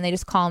 okay, and they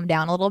just calm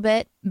down a little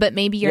bit, but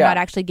maybe you're not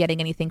actually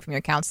getting anything from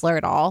your counselor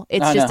at all.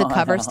 It's just a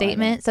cover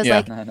statement. So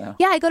it's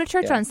I go to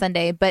church on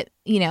Sunday, but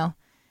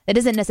it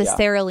doesn't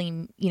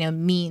necessarily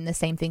mean the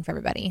same thing for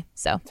everybody.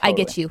 So totally. I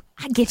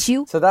get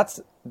you. So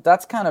that's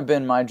kind of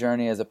been my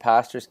journey as a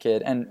pastor's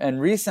kid, and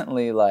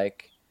recently,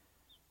 like,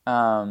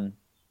 I've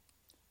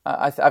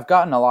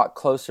gotten a lot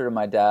closer to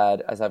my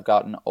dad as I've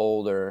gotten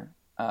older.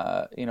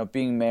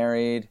 Being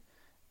married,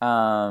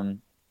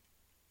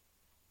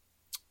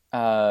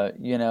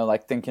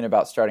 like thinking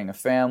about starting a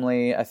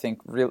family. I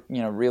think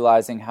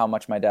realizing how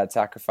much my dad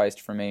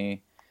sacrificed for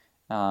me.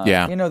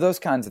 Those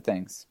kinds of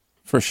things.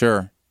 For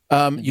sure.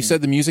 You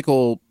said the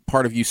musical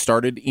part of you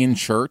started in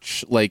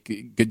church.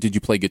 Like, did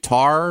you play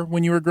guitar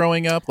when you were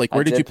growing up? Like,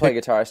 where did you play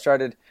guitar? I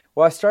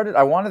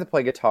wanted to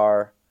play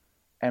guitar,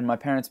 and my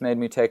parents made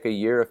me take a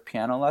year of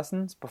piano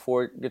lessons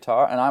before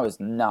guitar, and I was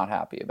not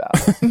happy about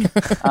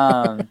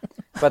it.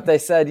 But they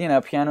said,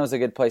 piano is a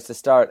good place to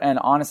start, and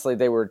honestly,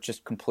 they were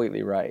just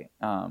completely right.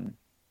 I'm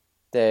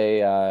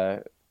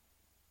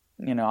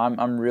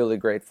really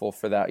grateful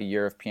for that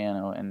year of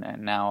piano,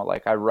 and now,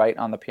 like, I write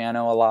on the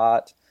piano a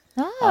lot.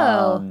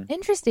 Oh,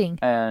 interesting.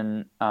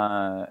 And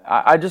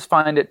I just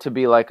find it to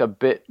be like a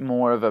bit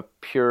more of a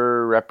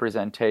pure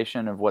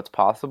representation of what's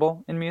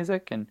possible in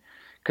music, and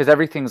because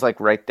everything's like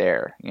right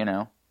there,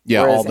 Yeah,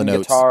 whereas all the in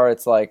notes. Guitar,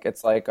 it's like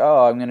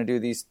oh, I'm gonna do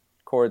these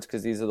chords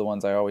because these are the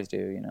ones I always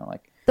do.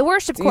 Like the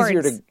worship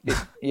chords.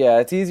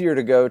 It's easier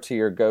to go to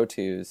your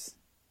go-tos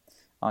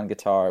on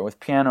guitar. With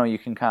piano, you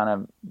can kind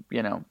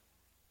of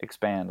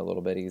expand a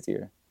little bit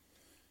easier.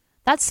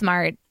 That's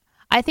smart.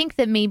 I think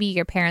that maybe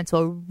your parents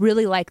will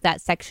really like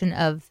that section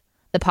of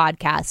the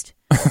podcast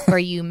where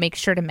you make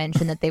sure to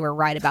mention that they were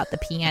right about the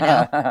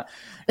piano.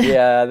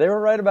 Yeah, they were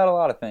right about a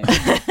lot of things.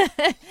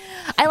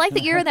 I like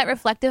that you're in that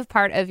reflective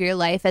part of your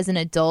life as an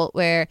adult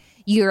where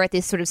you're at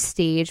this sort of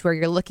stage where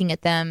you're looking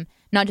at them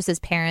not just as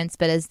parents,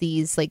 but as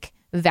these like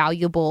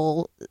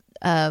valuable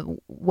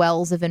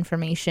wells of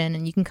information,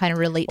 and you can kind of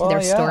relate to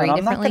their story and differently.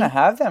 I'm not going to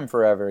have them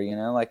forever,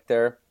 like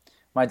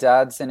my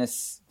dad's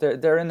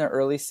they're in their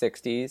early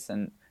 60s,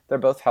 and they're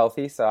both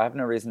healthy, so I have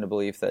no reason to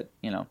believe that,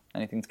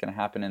 anything's going to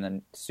happen in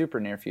the super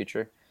near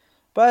future.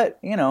 But,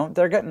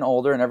 they're getting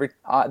older, and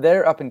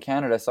they're up in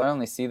Canada, so I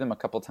only see them a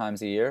couple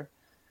times a year.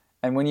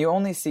 And when you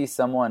only see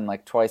someone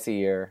like twice a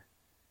year,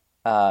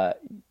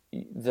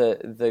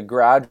 the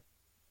graduation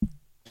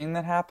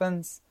that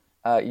happens,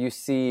 you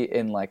see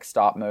in like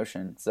stop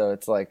motion. So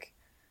it's like,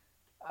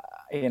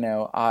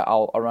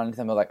 I'll run into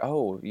them and be like,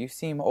 oh, you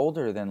seem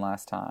older than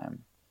last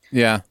time.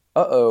 Yeah.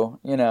 So...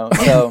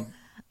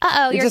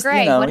 you're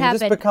great. What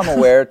happened? You just become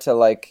aware to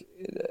like,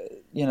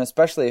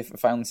 especially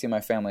if I only see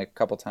my family a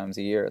couple times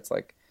a year, it's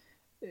like,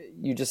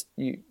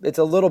 it's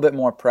a little bit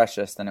more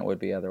precious than it would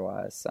be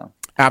otherwise. So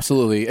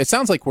absolutely. It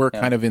sounds like we're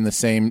kind of in the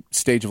same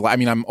stage of life. I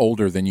mean, I'm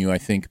older than you, I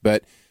think,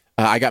 but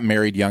I got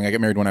married young. I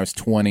got married when I was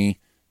 20.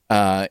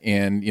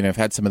 And, I've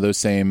had some of those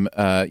same,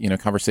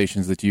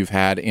 conversations that you've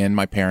had. And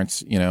my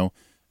parents,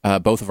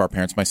 both of our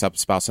parents, my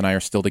spouse and I, are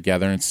still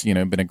together. And it's,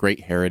 been a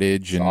great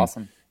heritage. And,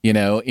 awesome.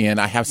 And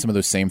I have some of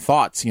those same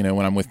thoughts,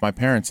 when I'm with my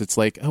parents. It's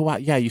like, oh, wow,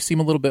 yeah, you seem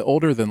a little bit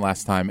older than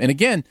last time. And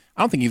again,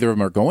 I don't think either of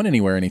them are going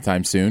anywhere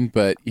anytime soon.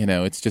 But,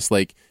 it's just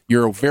like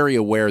you're very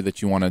aware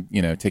that you want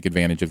to, take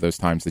advantage of those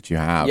times that you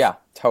have. Yeah,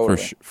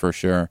 totally. For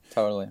sure.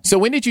 Totally. So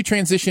when did you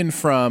transition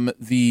from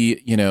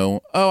the,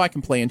 I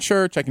can play in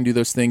church, I can do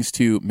those things,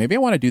 to maybe I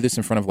want to do this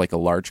in front of like a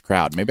large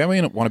crowd. Maybe I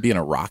want to be in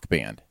a rock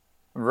band.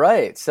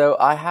 Right. So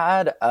I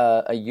had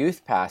a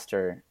youth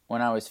pastor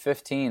when I was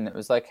 15 that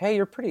was like,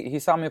 hey, he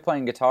saw me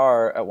playing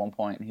guitar at one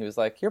point, and he was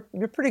like, you're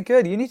pretty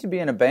good. You need to be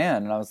in a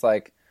band. And I was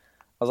like,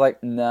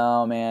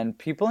 no, man,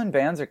 people in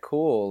bands are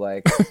cool.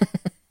 Like,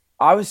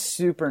 I was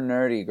super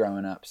nerdy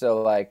growing up.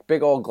 So like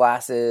big old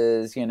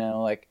glasses,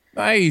 like,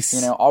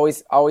 nice,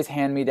 always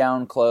hand me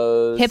down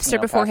clothes. Hipster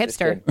before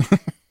hipster.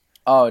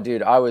 Oh,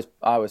 dude, I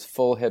was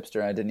full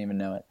hipster. I didn't even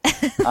know it.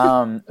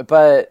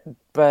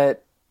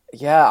 But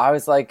yeah, I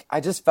was like, I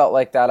just felt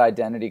like that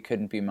identity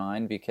couldn't be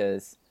mine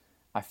because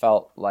I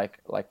felt like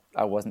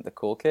I wasn't the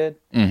cool kid.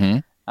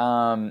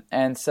 Mm-hmm.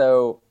 And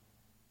so,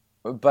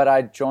 but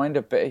I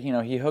joined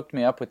he hooked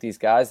me up with these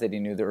guys that he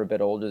knew that were a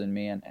bit older than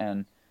me.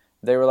 And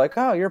they were like,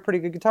 "Oh, you're a pretty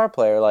good guitar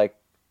player." Like,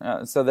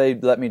 so they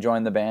let me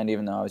join the band,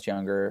 even though I was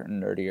younger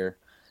and nerdier.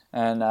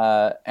 And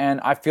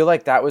I feel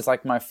like that was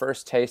like my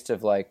first taste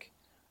of like,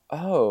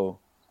 oh,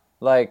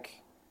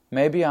 like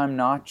maybe I'm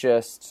not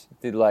just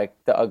the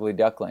ugly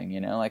duckling,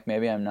 you know, like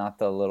maybe I'm not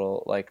the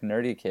little like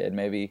nerdy kid.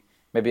 Maybe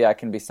I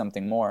can be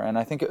something more. And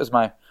I think it was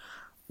my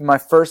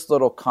first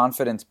little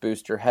confidence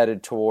booster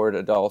headed toward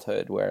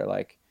adulthood, where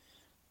like,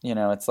 you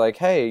know, it's like,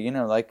 hey, you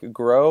know, like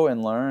grow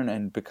and learn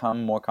and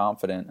become more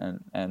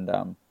confident.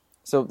 And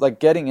so like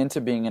getting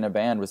into being in a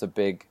band was a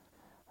big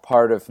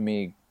part of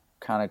me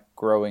kind of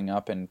growing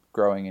up and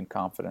growing in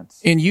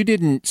confidence. And you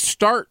didn't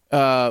start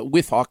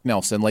with Hawk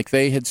Nelson. Like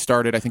they had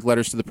started, I think,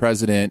 Letters to the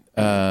President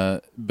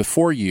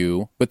before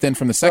you, but then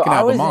from the second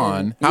album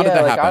on, how did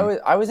that happen?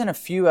 I was in a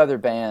few other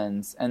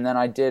bands, and then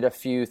I did a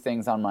few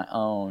things on my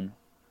own.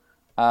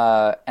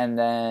 And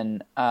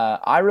then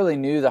I really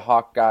knew the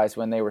Hawk guys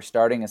when they were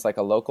starting as like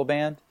a local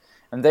band,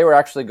 and they were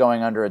actually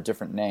going under a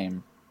different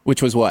name.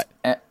 Which was what?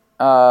 They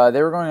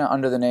were going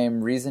under the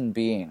name Reason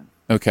Being.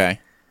 Okay.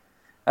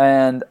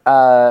 And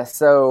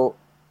so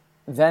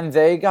then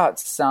they got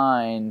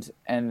signed,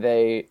 and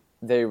they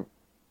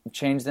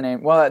changed the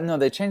name. Well, no,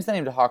 they changed the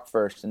name to Hawk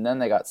first, and then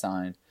they got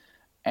signed.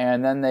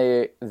 And then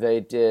they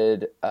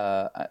did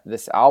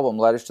this album,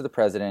 Letters to the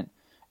President.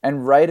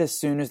 And right as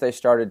soon as they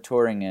started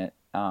touring it,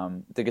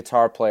 the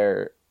guitar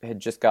player had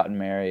just gotten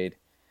married.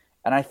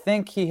 And I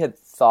think he had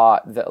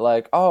thought that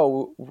like,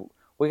 oh,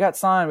 we got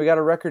signed, we got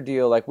a record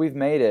deal, like we've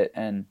made it.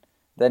 And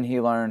then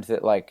he learned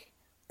that like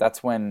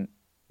that's when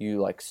you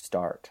like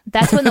start.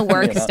 That's when the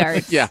work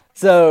starts. Yeah.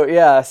 So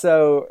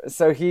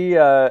he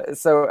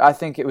so I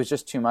think it was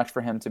just too much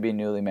for him to be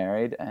newly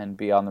married and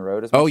be on the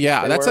road as much. Oh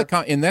yeah, as that's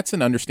and that's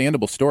an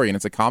understandable story, and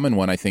it's a common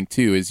one I think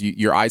too. Is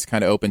your eyes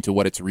kind of open to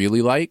what it's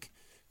really like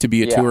to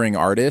be a touring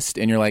artist,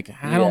 and you're like,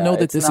 I don't know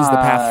that this is the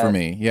path for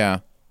me. Yeah.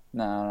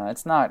 No,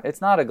 it's not.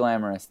 It's not a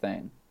glamorous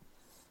thing,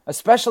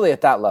 especially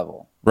at that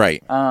level.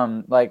 Right.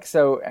 Like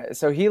so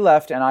he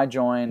left and I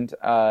joined,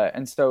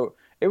 and so.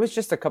 It was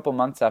just a couple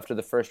months after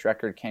the first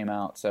record came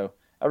out, so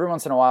every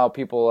once in a while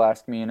people will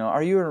ask me, you know,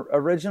 are you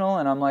original?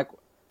 And I'm like,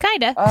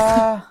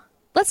 kinda.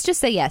 Let's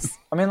just say yes.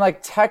 I mean, like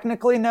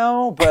technically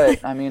no,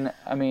 but I mean.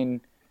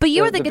 But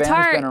you were the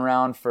guitar. The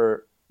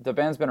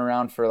band's been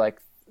around for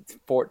like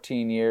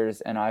 14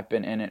 years, and I've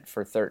been in it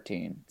for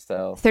 13.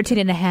 So 13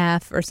 and a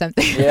half or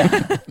something. Yeah.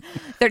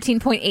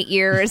 13.8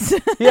 years.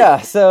 Yeah.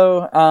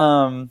 So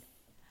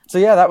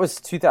yeah, that was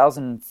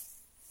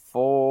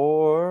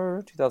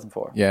 2004.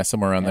 Yeah,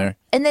 somewhere around there.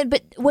 And then,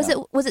 but was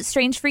it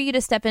strange for you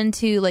to step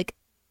into like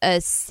a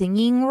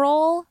singing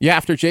role? Yeah,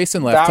 after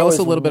Jason left, tell us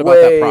a little bit about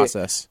that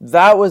process.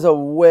 That was a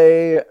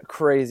way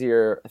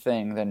crazier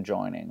thing than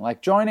joining.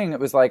 Like joining, it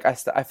was like I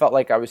felt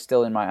like I was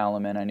still in my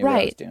element. I knew what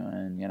I was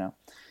doing. You know.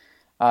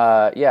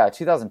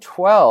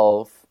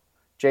 2012,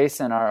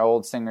 Jason, our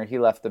old singer, he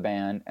left the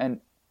band,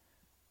 and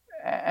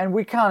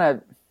we kind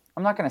of,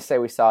 I'm not going to say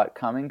we saw it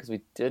coming because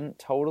we didn't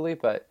totally,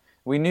 but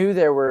we knew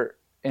there were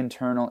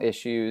internal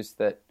issues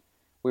that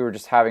we were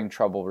just having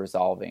trouble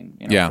resolving,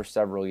 you know, for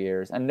several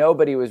years, and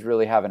nobody was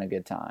really having a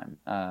good time.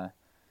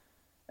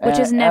 Which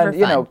is never fun.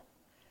 You know,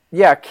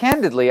 yeah,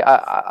 candidly,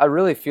 I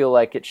really feel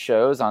like it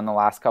shows on the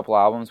last couple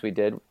albums we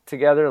did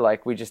together.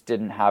 Like we just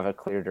didn't have a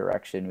clear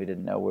direction. We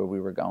didn't know where we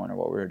were going or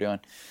what we were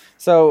doing.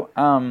 So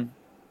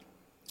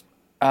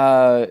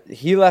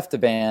he left the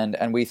band,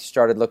 and we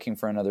started looking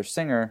for another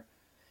singer,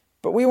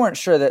 but we weren't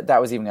sure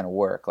that was even going to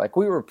work. Like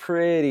we were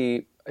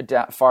pretty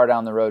far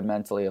down the road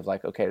mentally of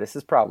like, okay, this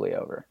is probably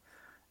over.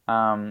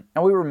 And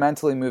we were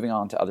mentally moving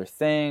on to other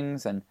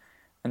things. And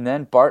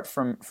then Bart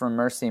from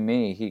Mercy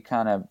Me, he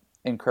kind of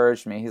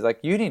encouraged me. He's like,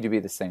 you need to be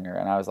the singer.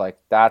 And I was like,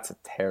 that's a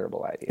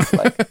terrible idea.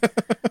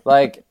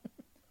 Like,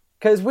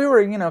 because we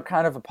were, you know,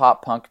 kind of a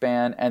pop punk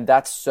band, and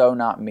that's so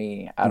not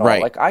me at all.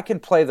 Like I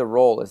can play the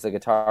role as the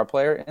guitar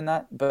player in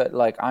that, but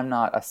like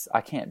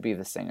I can't be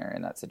the singer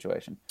in that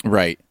situation.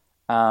 Right.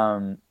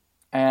 And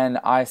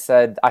I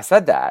said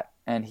that.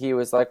 And he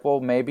was like, well,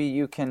 maybe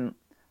you can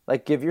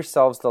like give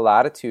yourselves the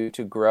latitude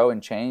to grow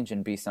and change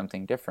and be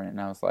something different.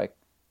 And I was like,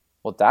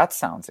 well, that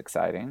sounds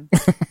exciting.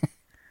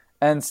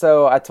 And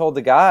so I told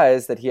the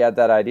guys that he had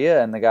that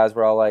idea, and the guys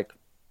were all like,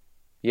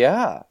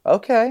 yeah,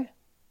 okay.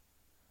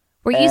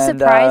 Were you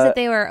surprised that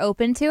they were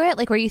open to it?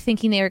 Like, were you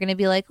thinking they were going to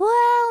be like,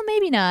 well,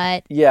 maybe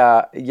not?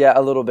 Yeah,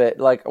 a little bit.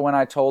 Like, when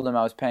I told them,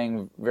 I was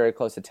paying very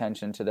close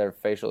attention to their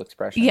facial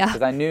expressions. Yeah.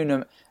 Because I knew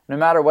no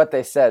matter what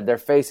they said, their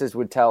faces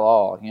would tell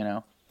all, you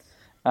know?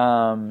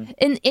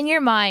 In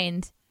your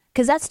mind,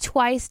 because that's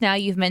twice now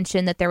you've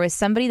mentioned that there was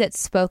somebody that's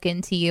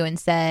spoken to you and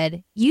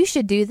said, you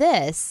should do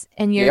this.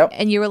 And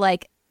you were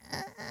like,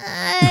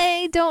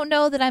 I don't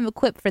know that I'm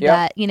equipped for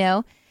that, you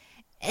know?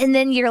 And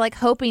then you're like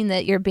hoping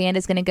that your band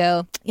is going to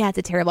go, yeah, it's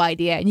a terrible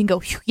idea. And you can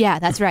go, yeah,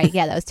 that's right.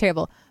 Yeah, that was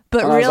terrible.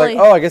 But and really, I was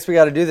like, oh, I guess we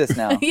got to do this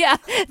now. Yeah.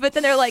 But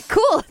then they're like,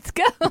 cool, let's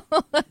go.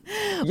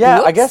 Yeah,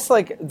 whoops. I guess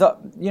like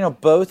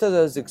both of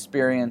those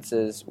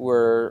experiences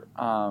were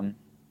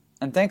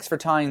And thanks for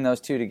tying those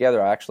two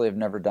together. I actually have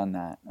never done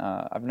that.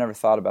 I've never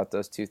thought about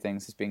those two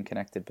things as being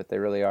connected, but they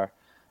really are.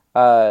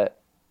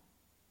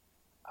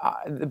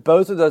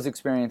 Both of those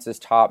experiences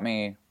taught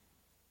me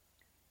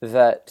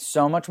that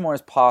so much more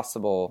is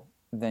possible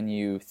than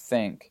you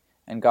think,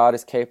 and God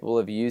is capable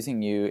of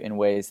using you in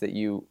ways that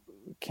you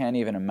can't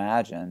even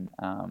imagine.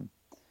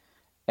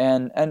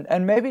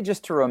 And maybe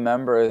just to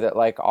remember that,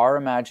 like, our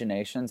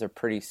imaginations are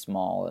pretty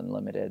small and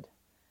limited,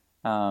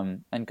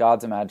 and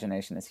God's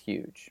imagination is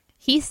huge.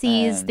 He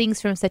sees things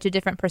from such a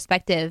different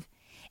perspective,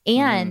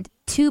 and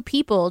two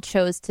people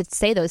chose to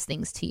say those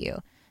things to you.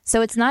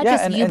 So it's not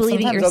just you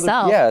believing it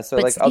yourself.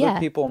 Other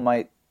people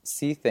might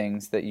see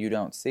things that you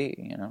don't see,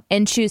 you know,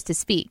 and choose to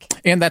speak.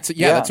 And that's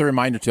a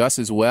reminder to us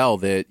as well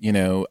that, you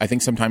know, I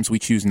think sometimes we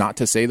choose not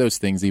to say those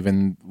things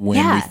even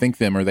when we think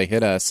them or they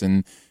hit us,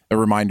 and a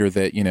reminder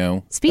that, you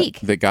know, speak,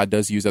 that God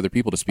does use other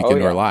people to speak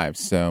into our lives.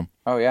 So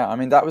I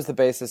mean, that was the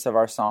basis of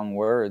our song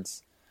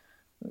Words,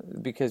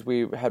 because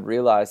we had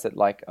realized that,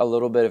 like, a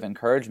little bit of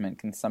encouragement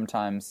can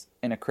sometimes,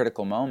 in a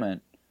critical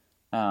moment,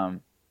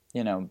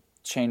 you know,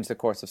 change the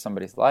course of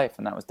somebody's life,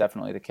 and that was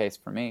definitely the case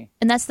for me.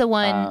 And that's the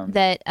one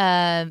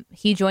that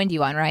he joined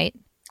you on, right?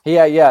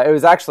 Yeah. It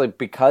was actually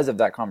because of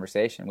that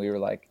conversation. We were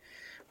like,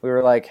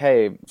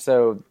 hey,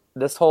 so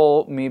this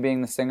whole me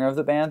being the singer of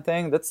the band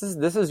thing, this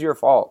is your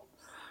fault.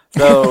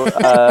 So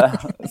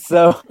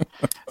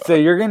so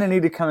you're gonna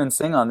need to come and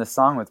sing on this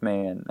song with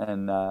me,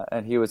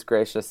 and he was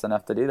gracious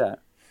enough to do that.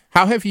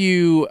 How have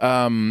you,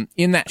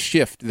 in that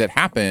shift that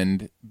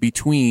happened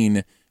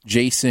between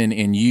Jason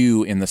and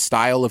you in the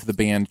style of the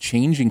band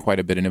changing quite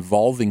a bit and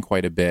evolving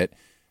quite a bit,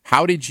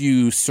 how did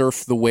you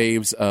surf the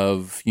waves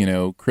of, you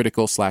know,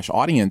 critical /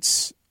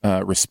 audience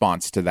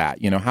response to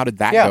that? You know, how did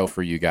that go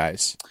for you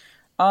guys?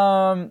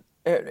 I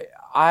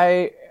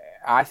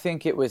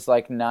think it was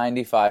like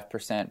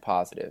 95%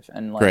 positive,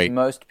 and like Great.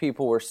 Most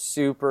people were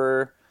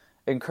super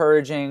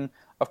encouraging.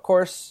 Of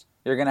course,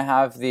 you're going to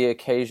have the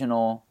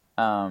occasional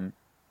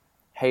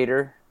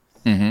hater.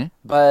 Mm-hmm.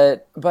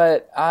 But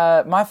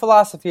my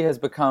philosophy has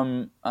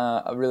become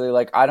really,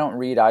 like, I don't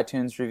read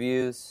iTunes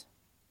reviews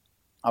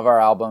of our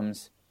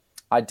albums.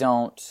 I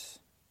don't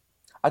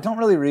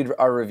really read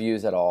our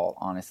reviews at all,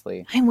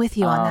 honestly. I'm with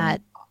you on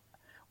that.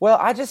 Well,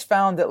 I just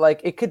found that,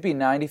 like, it could be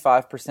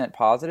 95%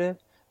 positive,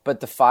 but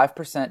the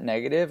 5%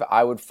 negative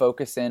I would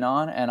focus in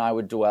on, and I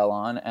would dwell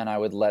on, and I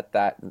would let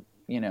that,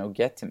 you know,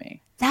 get to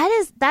me.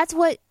 That's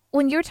what,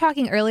 when you're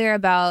talking earlier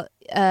about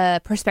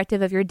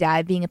perspective of your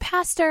dad being a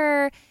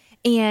pastor,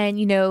 and,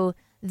 you know,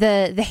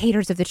 the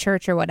haters of the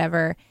church or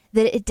whatever,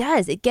 that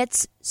it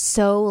gets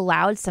so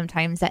loud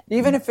sometimes that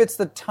even if it's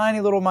the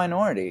tiny little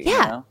minority, you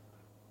know?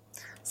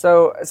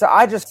 So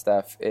I just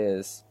stuff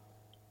is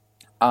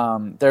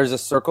there's a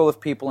circle of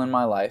people in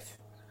my life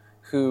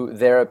who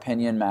their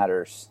opinion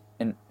matters,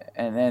 and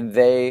then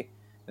they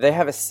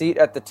have a seat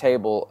at the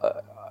table,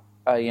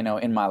 you know,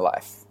 in my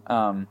life,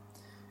 and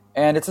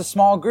it's a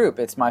small group.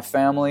 It's my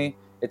family.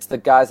 It's the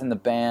guys in the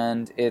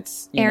band.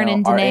 It's Aaron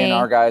and our Danae.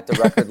 A&R guy at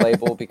the record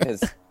label.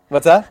 Because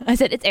what's that? I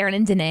said it's Aaron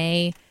and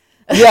Danae.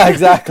 Yeah,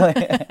 exactly.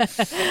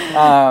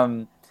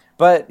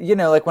 But, you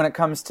know, like, when it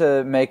comes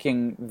to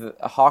making the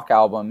Hawk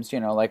albums, you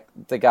know, like,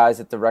 the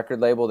guys at the record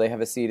label, they have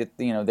a seat at,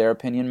 you know, their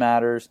opinion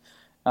matters.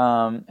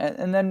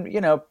 And then,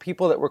 you know,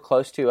 people that were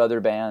close to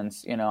other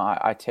bands, you know,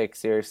 I take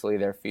seriously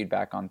their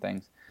feedback on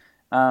things.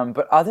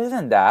 But other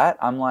than that,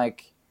 I'm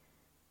like,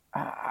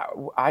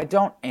 I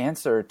don't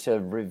answer to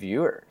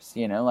reviewers,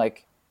 you know,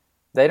 like,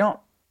 they don't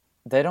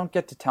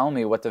get to tell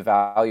me what the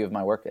value of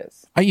my work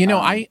is. I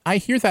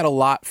hear that a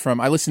lot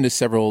I listen to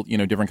several, you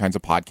know, different kinds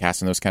of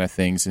podcasts and those kind of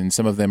things, and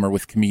some of them are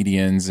with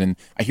comedians, and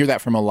I hear that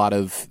from a lot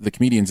of the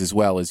comedians as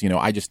well, as, you know,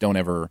 I just don't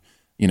ever,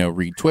 you know,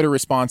 read Twitter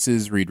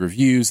responses, read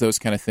reviews, those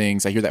kind of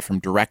things. I hear that from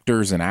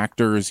directors and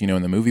actors, you know,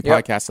 in the movie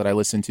podcasts that I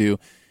listen to.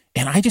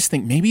 And I just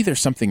think maybe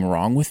there's something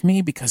wrong with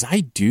me, because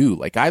I do.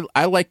 Like,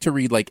 I like to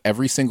read, like,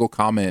 every single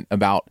comment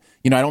about,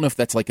 you know, I don't know if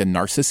that's like a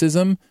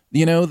narcissism,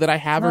 you know, that I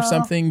have or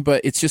something,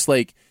 but it's just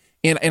like,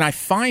 and I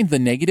find the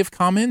negative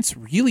comments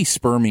really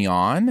spur me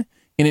on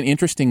in an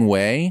interesting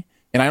way.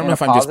 And I don't know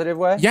if I'm just... In a positive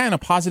way? Yeah, in a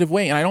positive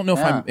way. And I don't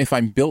know if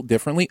I'm built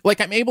differently.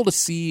 Like, I'm able to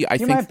see, I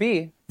think, might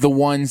be. The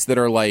ones that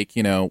are like,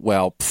 you know,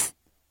 well,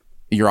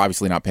 you're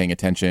obviously not paying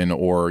attention,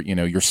 or, you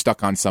know, you're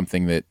stuck on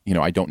something that, you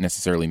know, I don't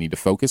necessarily need to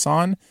focus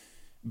on.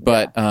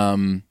 But I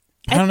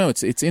don't know.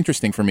 It's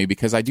interesting for me,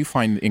 because I do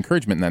find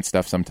encouragement in that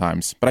stuff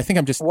sometimes. But I think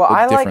I'm just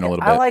different a little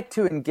bit. I like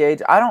to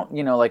engage. I don't,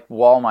 you know, like,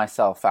 wall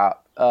myself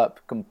up,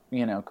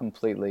 you know,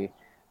 completely.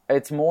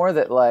 It's more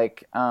that,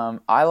 like,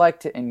 I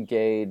like to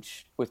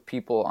engage with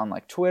people on,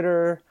 like,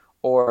 Twitter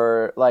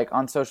or, like,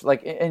 on social,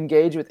 like,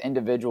 engage with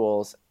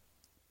individuals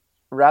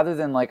rather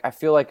than, like, I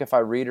feel like if I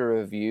read a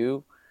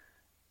review,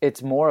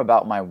 it's more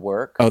about my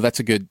work. Oh, that's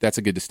a good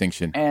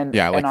distinction. And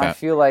yeah, I like that. I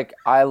feel like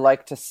I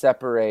like to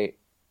separate.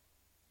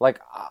 Like,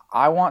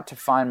 I want to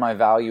find my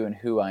value in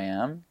who I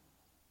am,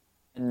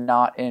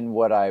 not in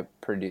what I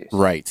produce.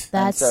 Right.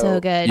 That's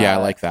so good. Yeah,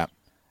 I like that.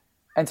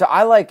 And so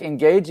I like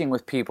engaging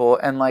with people,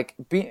 and like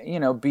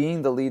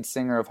being the lead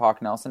singer of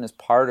Hawk Nelson is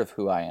part of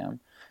who I am.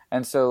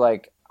 And so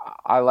like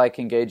I like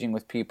engaging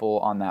with people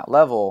on that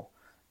level.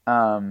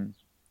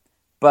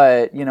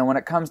 But when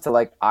it comes to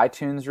like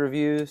iTunes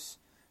reviews,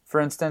 for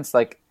instance,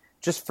 like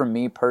just for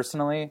me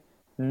personally,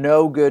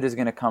 no good is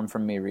going to come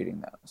from me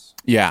reading those.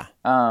 Yeah.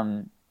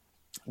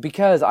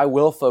 Because I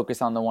will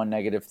focus on the one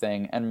negative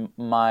thing, and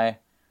my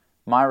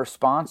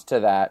response to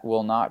that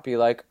will not be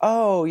like,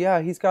 oh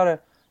yeah, he's got a,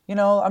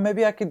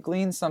 maybe I could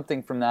glean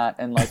something from that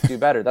and like do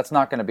better. That's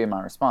not going to be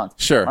my response.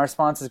 Sure. My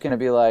response is going to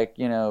be like,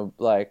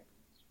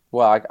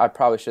 well, I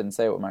probably shouldn't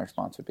say what my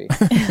response would be,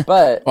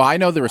 but well, I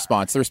know the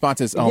response. The response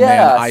is, oh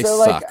man, I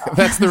suck.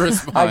 That's the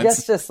response. I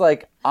guess just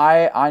like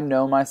I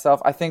know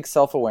myself. I think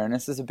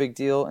self-awareness is a big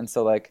deal, and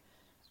so like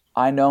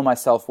I know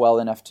myself well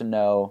enough to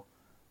know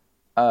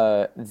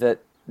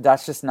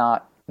that's just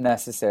not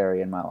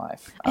necessary in my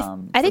life.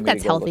 I think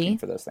that's healthy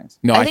for those things.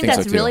 No, I think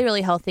that's so really,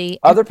 really healthy.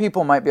 Other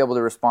people might be able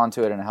to respond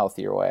to it in a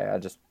healthier way. I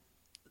just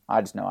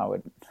know I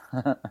wouldn't.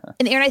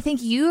 And Aaron, I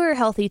think you are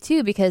healthy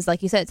too, because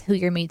like you said, it's who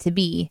you're made to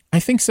be. I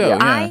think so.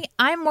 Yeah.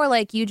 I'm more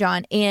like you,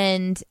 John,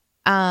 and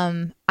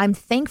I'm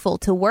thankful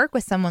to work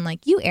with someone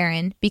like you,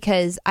 Aaron,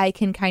 because I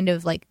can kind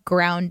of like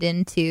ground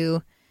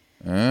into,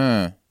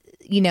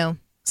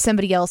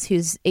 somebody else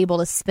who's able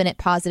to spin it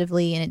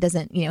positively, and it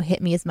doesn't,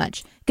 hit me as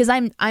much, because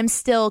I'm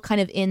still kind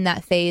of in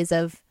that phase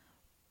of,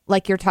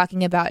 like you're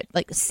talking about,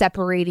 like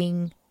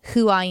separating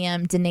who I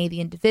am, Danae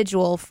the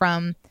individual,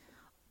 from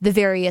the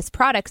various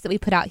products that we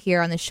put out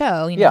here on the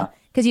show.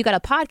 Because you got a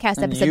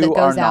podcast episode that goes out.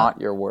 You are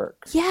not your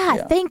work.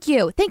 Yeah, thank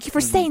you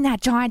for saying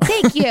that, John.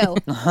 Thank you.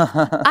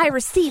 I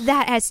receive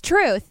that as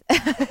truth.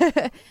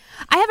 I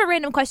have a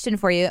random question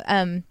for you.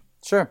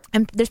 Sure.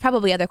 And there's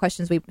probably other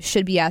questions we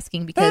should be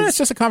asking, because it's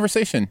just a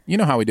conversation. You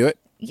know how we do it.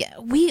 Yeah,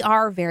 we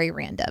are very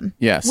random.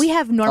 Yes. We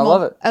have normal. I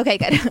love it. Okay,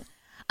 good.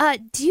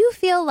 Do you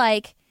feel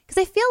like,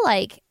 because I feel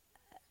like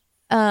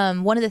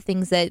one of the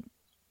things that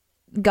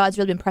God's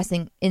really been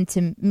pressing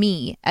into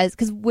me,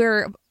 because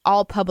we're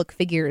all public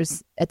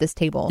figures at this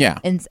table,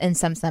 in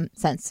some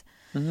sense,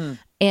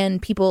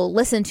 and people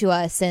listen to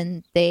us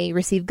and they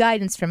receive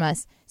guidance from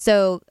us.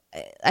 So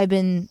I've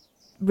been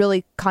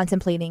really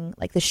contemplating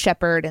like the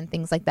shepherd and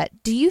things like that.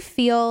 Do you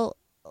feel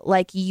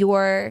like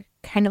you're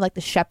kind of like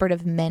the shepherd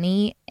of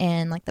many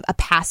and like a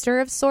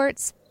pastor of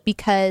sorts,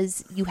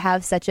 because you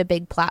have such a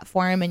big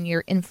platform and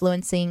you're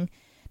influencing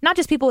not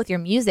just people with your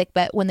music,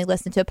 but when they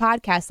listen to a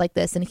podcast like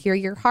this and hear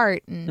your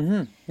heart?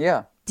 And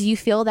yeah. Do you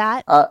feel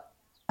that?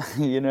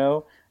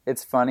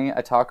 It's funny.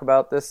 I talk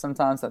about this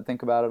sometimes. I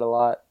think about it a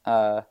lot.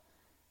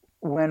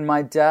 When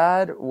my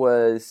dad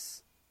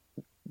was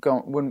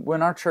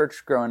when our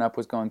church growing up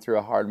was going through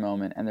a hard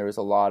moment, and there was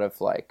a lot of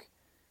like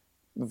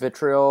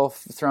vitriol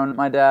thrown at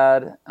my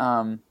dad,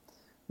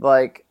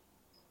 like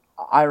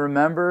I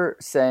remember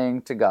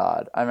saying to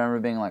God, I remember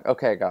being like,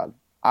 okay, God,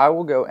 I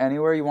will go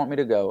anywhere you want me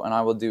to go, and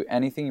I will do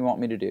anything you want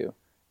me to do,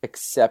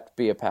 except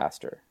be a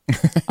pastor.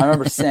 I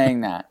remember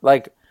saying that,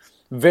 like,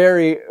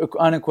 very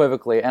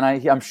unequivocally, and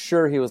I'm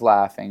sure he was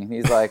laughing.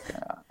 He's like,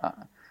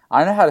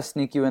 I know how to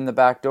sneak you in the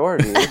back door,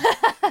 dude.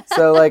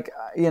 So, like,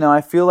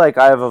 I feel like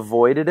I have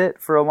avoided it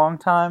for a long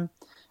time,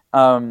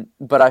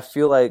 but I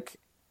feel like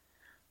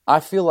I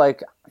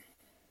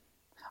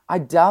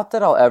doubt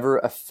that I'll ever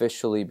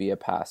officially be a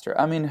pastor.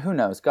 I mean, who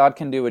knows? God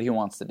can do what he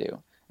wants to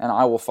do, and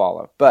I will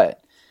follow.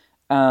 But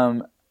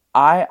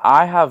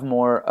I have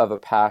more of a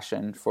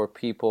passion for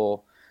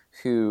people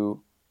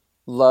who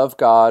love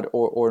God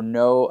or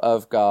know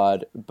of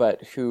God,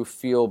 but who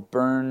feel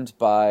burned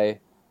by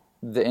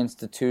the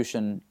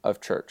institution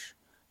of church,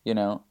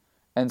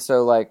 And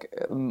so, like,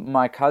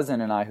 my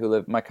cousin and I,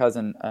 my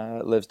cousin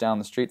lives down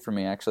the street from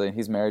me, actually.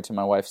 He's married to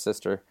my wife's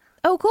sister.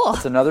 Oh, cool.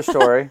 It's another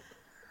story,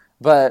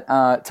 but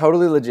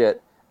totally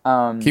legit.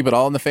 Keep it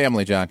all in the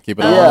family, John. Keep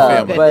it all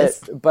in the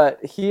family.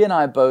 But he and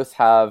I both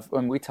have,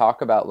 when we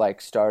talk about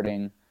like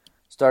starting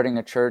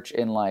a church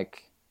in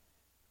like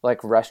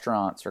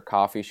restaurants or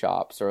coffee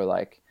shops, or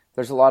like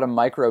there's a lot of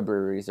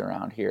microbreweries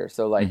around here.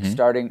 So like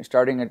starting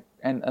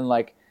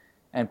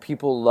and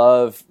people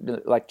love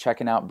like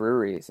checking out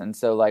breweries. And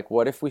so like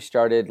what if we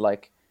started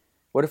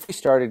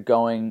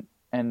going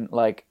and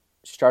like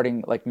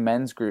starting like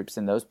men's groups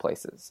in those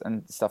places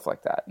and stuff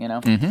like that,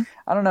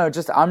 I don't know,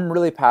 just I'm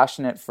really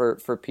passionate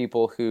for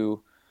people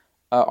who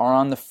are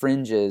on the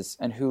fringes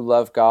and who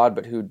love God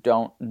but who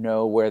don't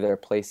know where their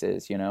place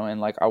is,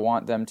 and like I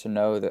want them to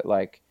know that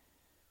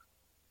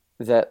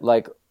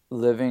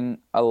living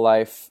a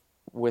life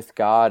with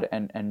God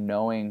and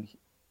knowing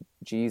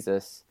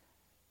Jesus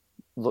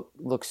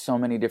looks so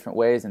many different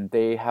ways, and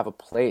they have a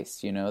place,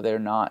 they're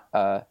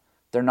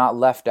not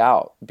left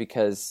out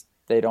because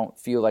they don't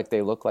feel like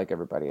they look like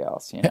everybody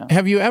else.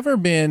 Have you ever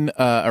been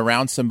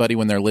around somebody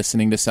when they're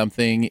listening to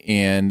something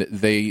and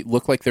they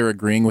look like they're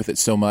agreeing with it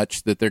so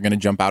much that they're going to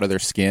jump out of their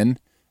skin?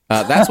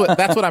 That's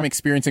what I'm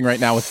experiencing right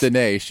now with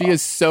Danae. She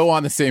is so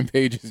on the same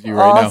page as you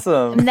right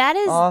now. And that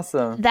is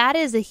awesome. That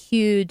is a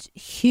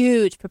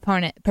huge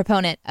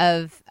proponent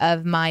of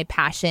my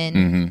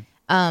passion.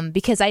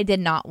 because I did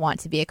not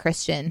want to be a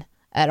Christian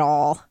at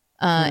all.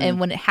 And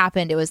when it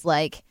happened, it was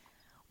like,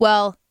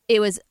 well, it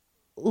was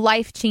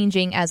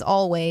life-changing as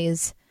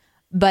always,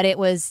 but it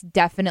was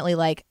definitely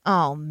like,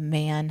 oh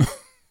man,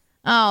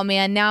 now I'm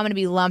going to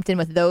be lumped in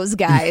with those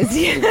guys.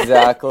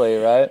 Exactly,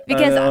 right?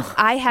 Because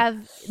I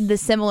have the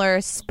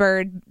similar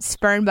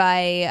spurned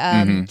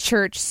by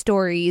church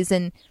stories,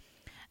 and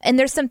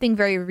there's something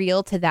very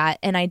real to that,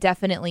 and I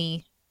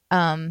definitely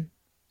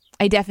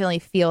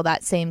feel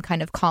that same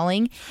kind of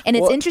calling. And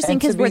it's interesting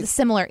because we're the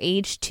similar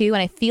age too,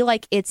 and I feel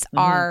like it's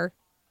our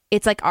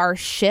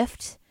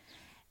shift.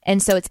 And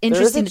so it's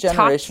interesting to talk to you.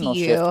 There is a generational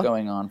shift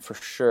going on for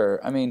sure.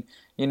 I mean,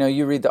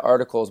 you read the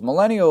articles,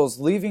 millennials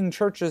leaving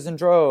churches in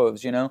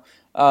droves,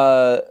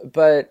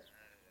 but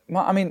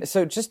I mean,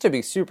 so just to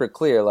be super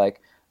clear, like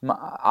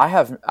I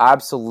have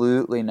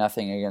absolutely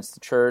nothing against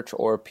the church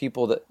or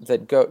people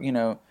that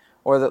go,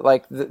 or that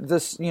like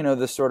this,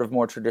 this sort of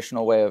more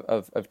traditional way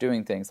of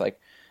doing things. Like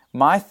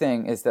my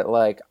thing is that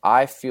like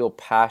I feel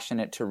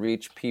passionate to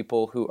reach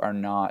people who are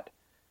not,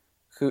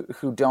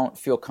 who don't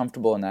feel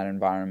comfortable in that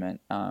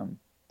environment.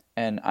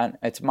 And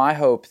it's my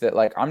hope that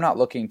like I'm not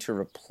looking to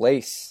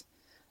replace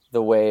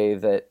the way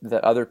that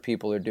other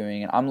people are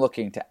doing it. I'm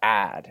looking to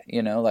add,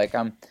 like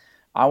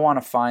I want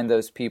to find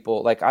those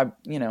people. Like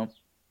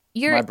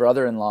my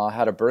brother-in-law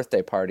had a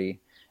birthday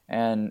party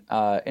and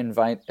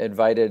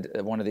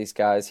invited one of these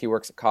guys. He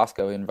works at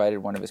Costco. He invited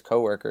one of his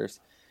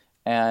coworkers,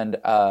 and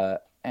I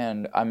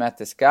met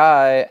this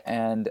guy,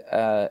 and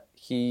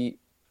he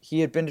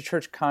had been to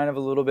church kind of a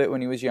little bit when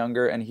he was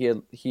younger, and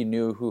he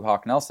knew who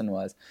Hawk Nelson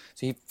was.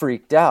 So he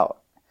freaked out.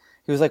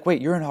 He was like,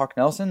 "Wait, you're in Hawk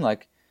Nelson?"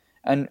 Like,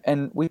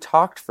 and we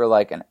talked for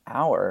like an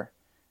hour,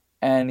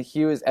 and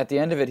he was at the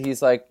end of it.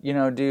 He's like,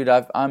 "Dude,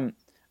 I'm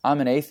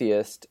an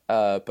atheist,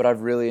 but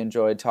I've really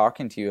enjoyed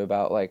talking to you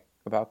about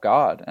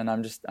God." And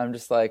I'm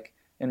just like,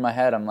 in my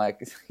head, I'm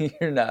like,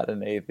 "You're not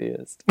an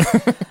atheist,"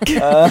 but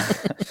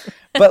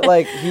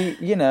like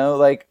he,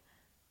 like.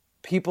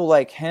 People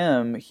like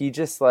him, he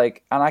just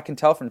like, and I can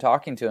tell from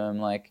talking to him,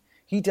 like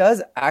he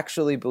does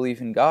actually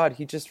believe in God.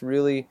 He just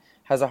really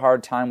has a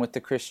hard time with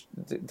the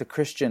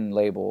Christian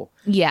label.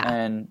 Yeah.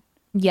 And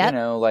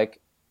like,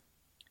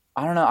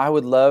 I don't know. I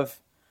would love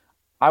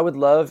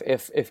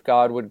if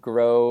God would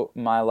grow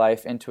my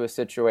life into a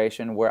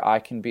situation where I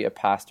can be a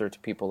pastor to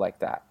people like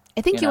that.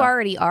 I think you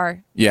already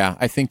are. Yeah,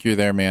 I think you're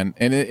there, man.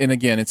 And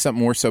again, it's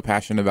something we're so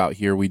passionate about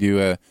here. We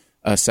do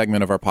a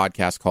segment of our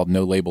podcast called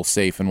No Label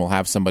Safe, and we'll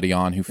have somebody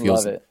on who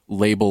feels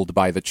labeled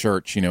by the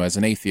church, as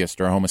an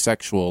atheist or a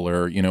homosexual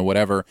or,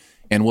 whatever.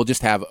 And we'll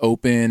just have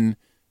open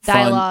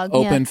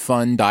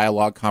fun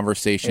dialogue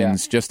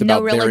conversations just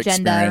about their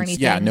experience.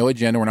 Yeah, no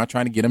agenda. We're not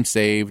trying to get them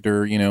saved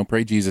or,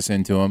 pray Jesus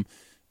into them.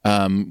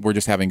 We're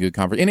just having good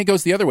conversation. And it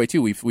goes the other way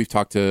too. We've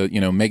talked to,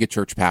 mega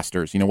church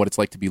pastors, what it's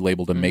like to be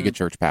labeled a mega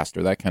church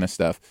pastor, that kind of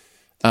stuff.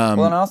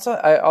 Well, and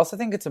I also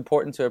think it's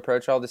important to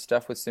approach all this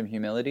stuff with some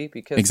humility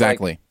because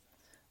exactly.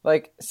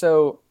 Like,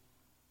 so,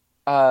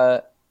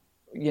 when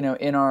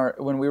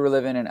we were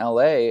living in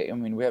LA, I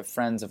mean, we have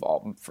friends of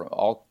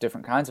all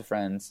different kinds of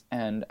friends.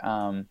 And,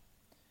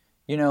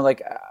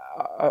 like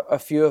a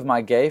few of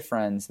my gay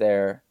friends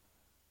there,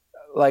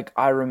 like,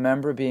 I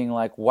remember being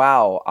like,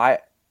 wow, I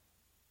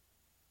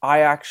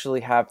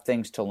actually have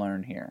things to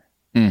learn here.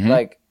 Mm-hmm.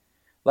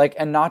 Like,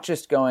 and not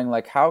just going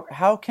like,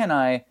 how can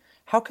I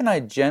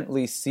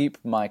gently seep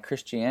my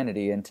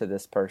Christianity into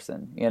this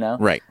person,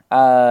 Right.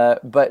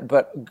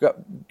 But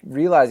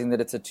realizing that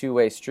it's a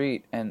two-way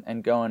street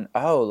and going,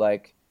 oh,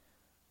 like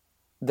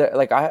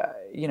I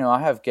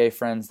have gay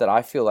friends that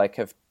I feel like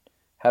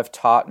have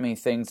taught me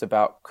things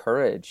about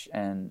courage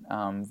and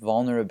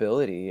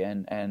vulnerability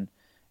and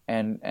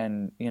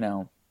going,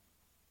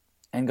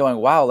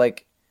 wow,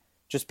 like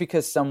just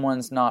because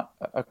someone's not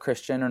a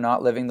Christian or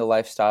not living the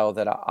lifestyle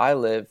that I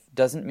live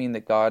doesn't mean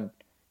that God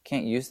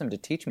can't use them to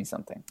teach me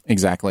something.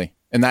 Exactly.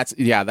 And that's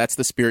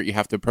the spirit you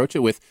have to approach it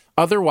with.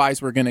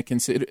 Otherwise, we're going to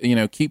consider,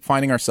 keep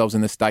finding ourselves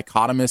in this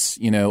dichotomous,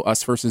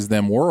 us versus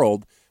them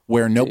world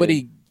where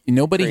nobody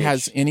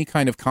has any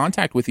kind of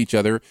contact with each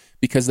other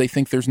because they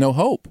think there's no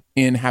hope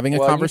in having a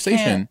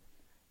conversation.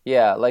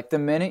 Yeah. Like the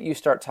minute you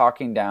start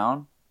talking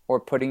down or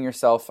putting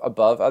yourself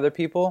above other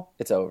people,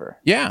 it's over.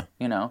 Yeah.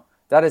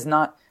 That's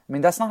not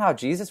how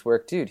Jesus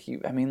worked, dude.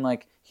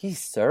 He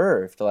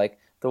served, like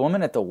the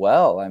woman at the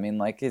well. I mean,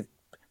 like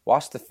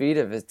washed the feet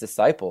of his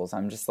disciples.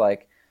 I'm just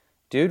like,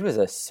 dude was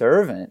a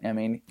servant. I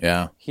mean,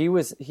 yeah, he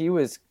was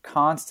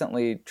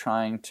constantly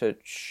trying to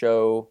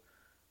show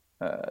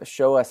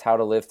us how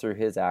to live through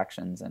his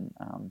actions, and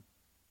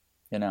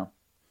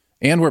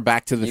And we're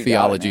back to the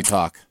theology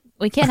talk.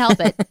 We can't help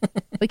it.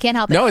 We can't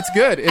help it. No, it's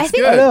good. It's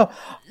good.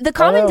 The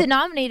common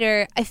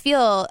denominator, I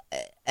feel,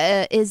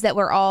 is that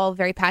we're all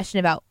very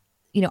passionate about,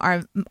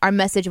 our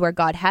message where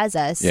God has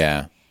us.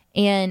 Yeah.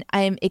 And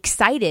I'm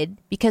excited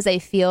because I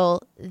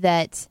feel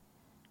that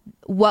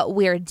what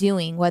we're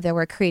doing, whether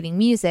we're creating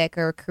music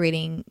or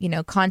creating,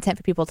 content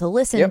for people to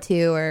listen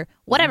to or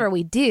whatever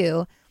we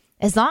do,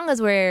 as long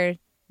as we're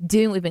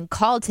doing what we've been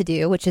called to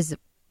do, which is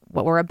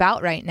what we're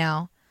about right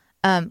now,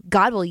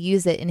 God will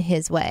use it in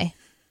His way.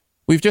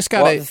 We've just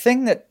got the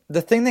thing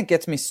that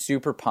gets me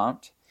super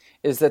pumped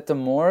is that the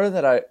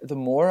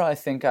more I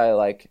think I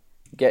like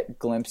get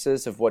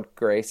glimpses of what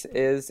grace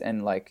is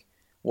and like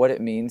what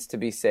it means to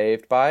be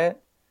saved by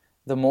it,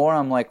 the more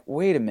I'm like,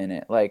 wait a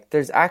minute, like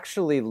there's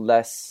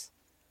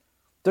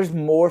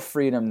more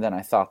freedom than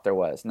I thought there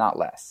was, not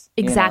less.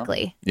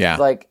 Exactly. You know? Yeah.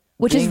 Like,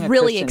 which is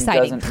really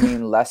exciting. Doesn't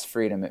mean less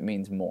freedom, it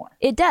means more.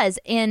 It does.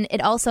 And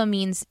it also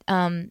means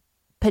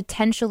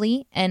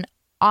potentially and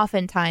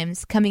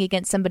oftentimes coming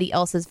against somebody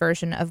else's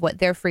version of what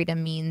their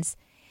freedom means,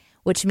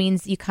 which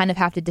means you kind of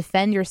have to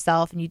defend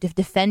yourself and you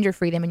defend your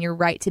freedom and your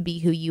right to be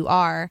who you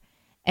are.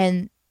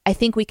 And I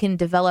think we can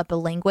develop a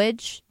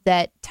language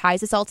that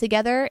ties us all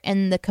together,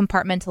 and the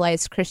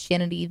compartmentalized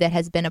Christianity that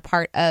has been a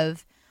part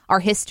of our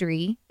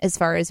history as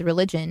far as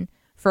religion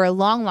for a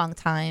long, long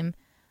time.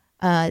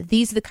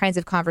 These are the kinds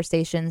of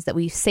conversations that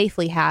we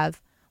safely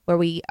have where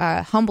we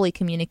humbly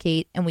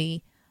communicate and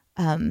we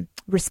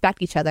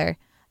respect each other.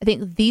 I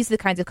think these are the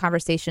kinds of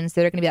conversations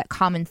that are going to be that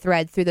common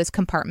thread through those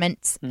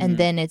compartments, and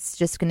then it's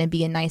just going to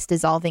be a nice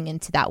dissolving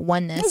into that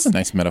oneness. That's a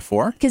nice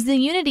metaphor. Because the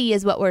unity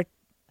is what we're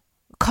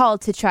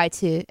called to try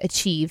to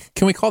achieve.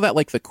 Can we call that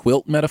like the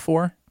quilt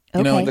metaphor?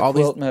 You know, like the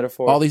quilt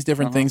metaphor. All these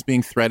different things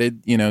being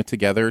threaded,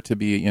 together to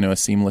be, a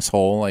seamless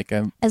whole. Like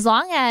as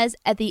long as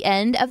at the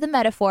end of the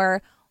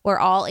metaphor, we're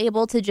all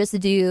able to just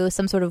do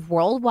some sort of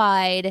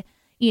worldwide,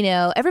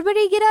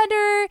 everybody get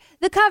under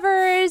the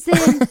covers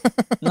and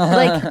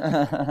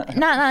like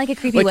not like a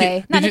creepy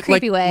way, not a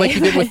creepy way, like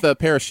you did with the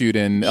parachute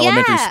in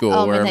elementary school,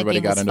 oh, where man, everybody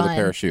got under the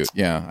parachute.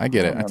 Yeah, I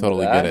get it. I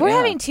totally get it. We're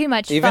having too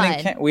much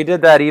fun. We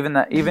did that. Even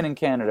in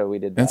Canada, we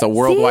did that. It's a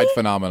worldwide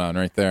phenomenon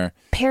right there.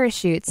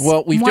 Parachutes.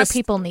 Well, more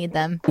people need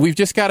them. We've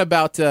just got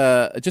about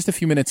just a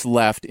few minutes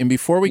left, and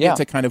before we get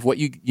to kind of what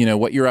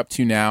what you're up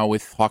to now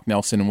with Hawk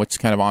Nelson and what's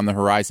kind of on the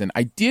horizon,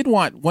 I did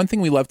want one thing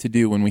we love to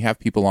do when we have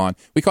people on.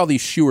 We call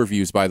these shoe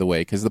reviews, by the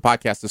way, because the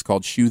podcast is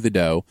called Shoe the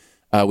Dough,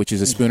 which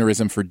is a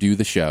Spoonerism for do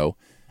the show.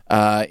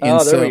 There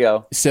we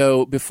go.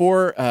 So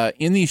before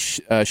in these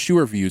shoe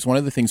reviews, one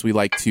of the things we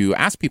like to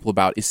ask people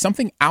about is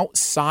something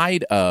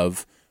outside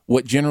of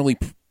what generally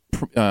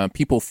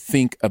people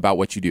think about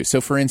what you do. So,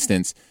 for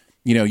instance,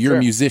 you're a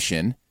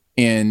musician,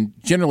 and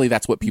generally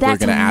that's what people are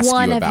going to ask you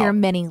about. That's one of your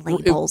many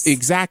labels.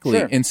 Exactly.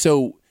 Sure. And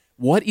so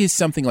what is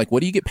something like,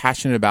 what do you get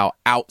passionate about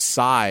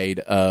outside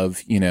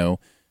of,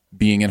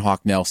 being in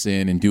Hawk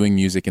Nelson and doing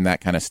music and that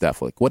kind of stuff?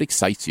 Like, what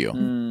excites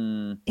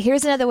you?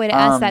 Here's another way to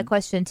ask that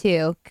question,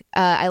 too.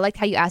 I liked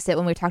how you asked it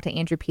when we talked to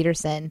Andrew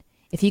Peterson.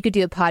 If you could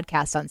do a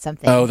podcast on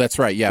something. Oh, that's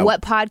right. Yeah.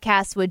 What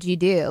podcast would you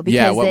do?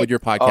 Because what would your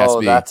podcast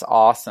be? Oh, that's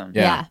awesome.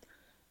 Yeah.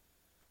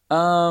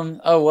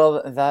 Oh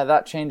well,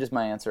 that changes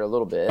my answer a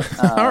little bit.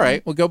 All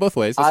right, we'll go both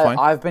ways. That's fine.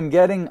 I've been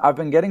getting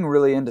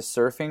really into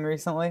surfing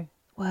recently.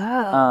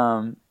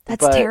 Wow,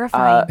 that's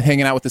terrifying.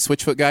 Hanging out with the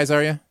Switchfoot guys,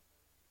 are you?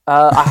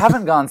 I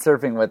haven't gone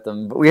surfing with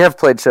them, but we have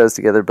played shows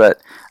together.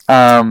 But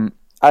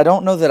I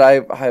don't know that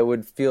I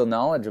would feel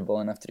knowledgeable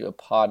enough to do a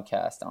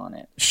podcast on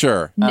it.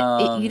 Sure. You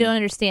don't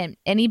understand.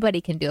 Anybody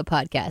can do a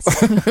podcast.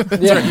 That's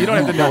right. You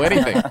don't have to know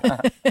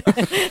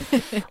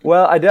anything.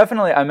 Well,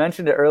 I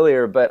mentioned it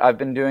earlier, but I've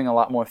been doing a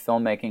lot more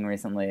filmmaking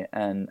recently,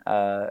 and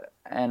I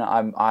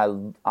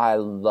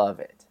love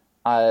it.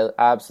 I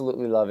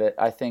absolutely love it.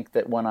 I think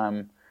that when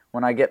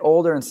I get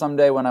older and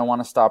someday when I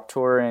want to stop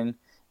touring,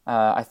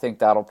 I think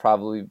that'll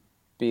probably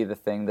be the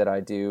thing that I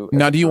do.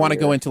 Now, do you want to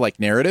go into like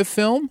narrative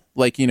film?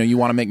 Like, you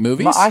want to make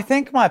movies? I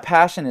think my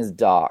passion is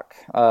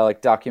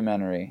like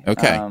documentary.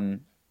 Okay.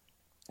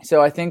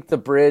 So I think the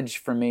bridge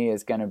for me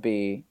is going to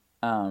be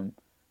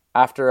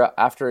after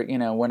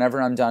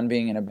whenever I'm done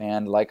being in a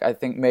band, like I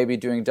think maybe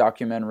doing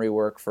documentary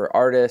work for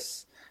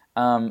artists.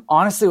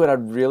 Honestly, what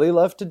I'd really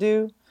love to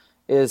do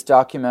is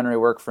documentary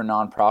work for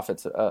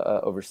nonprofits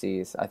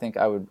overseas. I think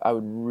I would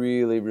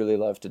really, really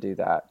love to do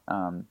that.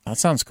 That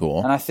sounds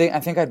cool. And I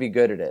think I'd be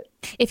good at it.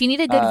 If you need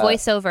a good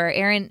voiceover,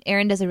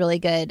 Aaron does a really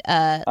good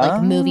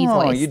movie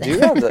voice. You do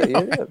have a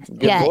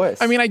good voice.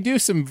 I mean, I do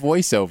some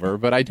voiceover,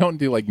 but I don't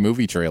do like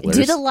movie trailers.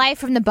 Do the live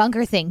from the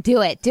bunker thing.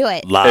 Do it.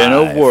 Live in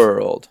a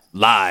world.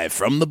 Live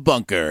from the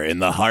bunker in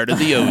the heart of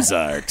the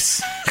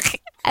Ozarks.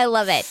 I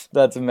love it.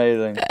 That's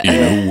amazing.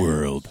 In a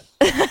world.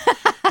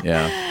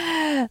 Yeah.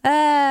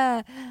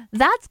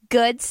 That's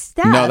good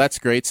stuff. No, that's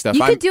great stuff.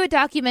 You could do a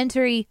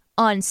documentary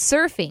on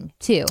surfing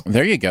too.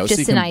 There you go.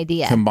 Just so an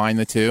idea. Combine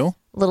the two.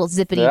 Little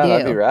zippity Yeah, doo.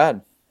 that'd be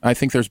rad. I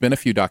think there's been a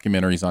few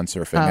documentaries on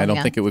surfing. I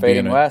don't think it would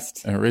Fading be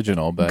West. an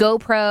original, but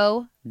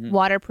GoPro,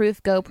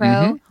 waterproof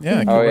GoPro.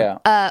 Yeah. Oh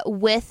yeah.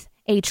 With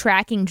a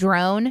tracking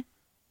drone.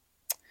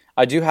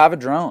 I do have a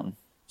drone.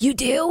 You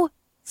do?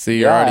 See,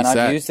 you're already and set.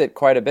 I've used it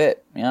quite a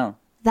bit. Yeah.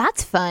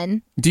 That's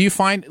fun. Do you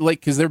find,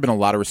 because there have been a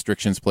lot of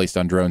restrictions placed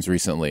on drones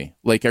recently.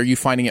 Like, are you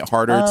finding it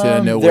harder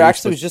to know where there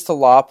actually was just a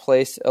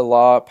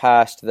law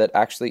passed that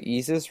actually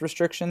eases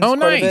restrictions. Oh,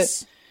 quite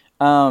nice.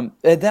 a bit.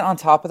 And then on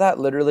top of that,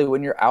 literally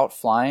when you're out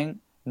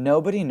flying,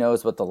 nobody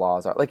knows what the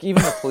laws are. Like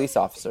even the police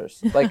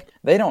officers, like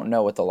they don't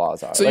know what the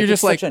laws are. So you're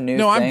just like,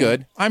 no, I'm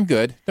good. I'm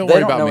good. Don't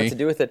worry about me. They don't know what to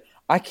do with it.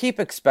 I keep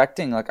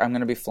expecting like I'm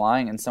going to be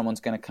flying and someone's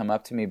going to come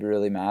up to me, be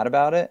really mad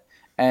about it.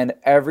 And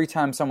every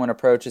time someone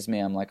approaches me,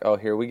 I'm like, oh,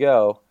 here we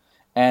go.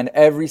 And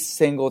every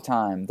single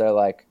time they're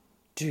like,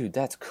 dude,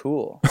 that's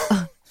cool.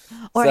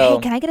 Or hey,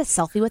 can I get a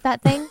selfie with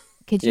that thing?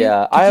 Could you?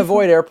 Yeah, I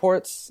avoid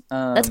airports.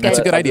 That's good. That's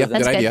a good idea.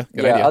 Good idea.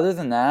 Other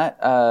than that,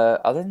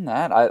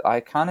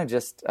 I kind of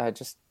just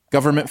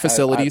government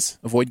facilities.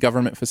 Avoid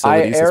government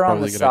facilities. I err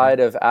on the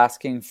side of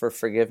asking for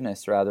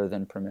forgiveness rather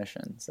than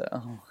permission. So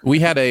we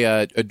had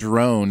a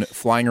drone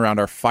flying around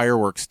our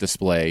fireworks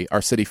display,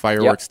 our city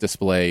fireworks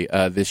display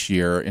this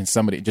year, and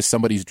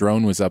somebody's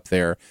drone was up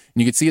there,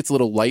 and you could see its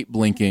little light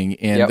blinking,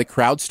 and the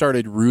crowd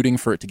started rooting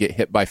for it to get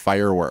hit by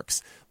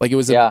fireworks, like it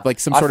was like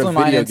some sort of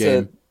video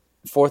game.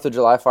 4th of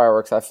July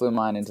fireworks. I flew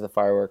mine into the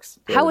fireworks.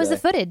 How was the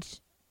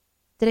footage?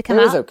 Did it come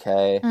out? It was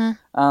okay.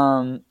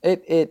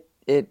 It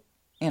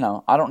you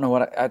know, I don't know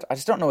what I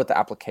just don't know what the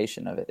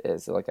application of it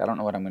is. Like I don't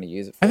know what I'm going to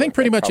use it for. I think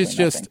pretty much it's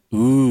just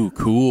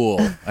cool.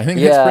 I think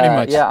that's pretty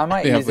much I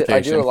might use it.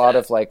 I do a lot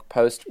of like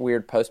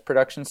weird post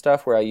production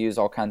stuff where I use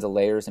all kinds of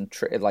layers and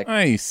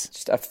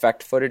just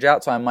effect footage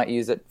out. So I might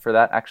use it for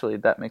that. Actually,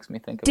 that makes me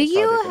think of a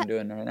project I'm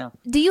doing right now.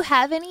 Do you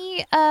have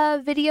any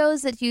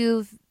videos that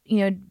you've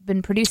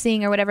been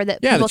producing or whatever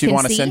that people that you can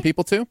want see? to send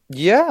people to?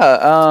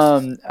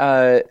 Yeah.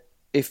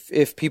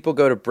 If people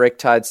go to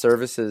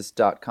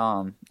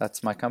breaktideservices.com,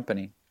 that's my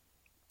company.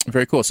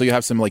 Very cool. So you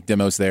have some like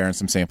demos there and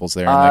some samples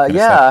there. And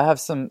I have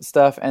some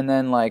stuff. And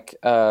then like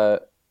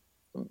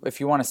if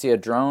you want to see a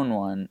drone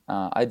one,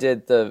 I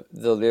did the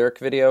lyric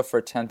video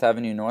for 10th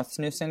Avenue North's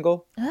new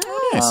single.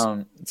 Oh, nice.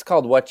 It's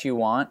called What You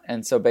Want.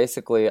 And so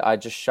basically I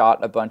just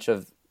shot a bunch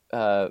of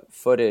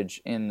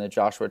footage in the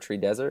Joshua Tree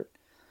Desert.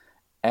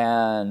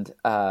 And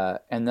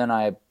then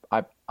I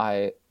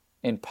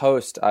in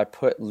post I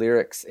put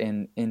lyrics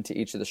into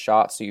each of the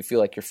shots, so you feel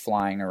like you're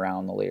flying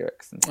around the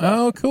lyrics and stuff.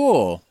 Oh,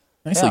 cool!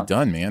 Nicely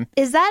done, man.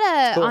 Is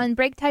that on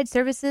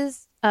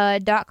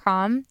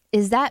breaktideservices.com?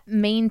 Is that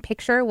main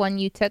picture one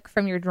you took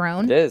from your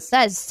drone? It is.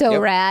 That is so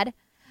rad.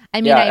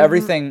 I mean,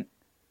 everything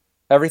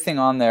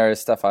on there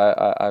is stuff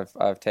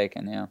I've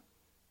taken. Yeah,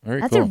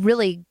 that's a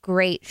really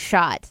great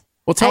shot.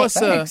 Well, tell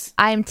us.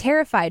 I'm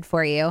terrified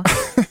for you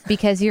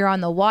because you're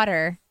on the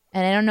water.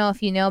 And I don't know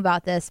if you know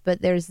about this,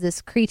 but there's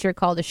this creature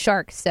called a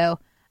shark. So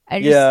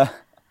I'm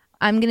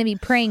going to be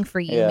praying for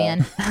you,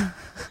 man.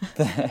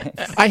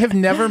 I have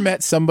never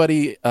met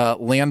somebody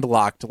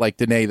landlocked like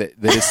Danae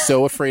that is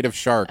so afraid of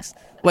sharks.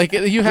 Like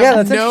you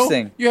have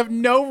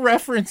no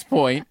reference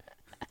point.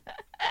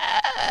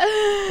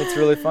 It's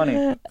really funny.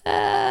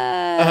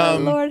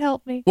 Lord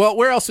help me. Well,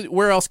 where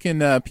else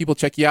can people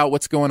check you out?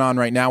 What's going on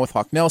right now with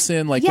Hawk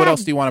Nelson? Like, what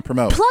else do you want to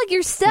promote? Plug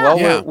your stuff.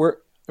 Well,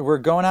 we're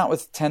going out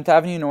with 10th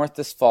Avenue North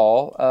this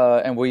fall,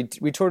 and we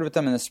toured with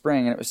them in the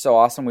spring, and it was so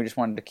awesome. We just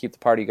wanted to keep the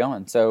party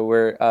going. So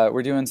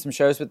we're doing some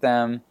shows with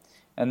them,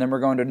 and then we're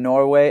going to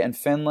Norway and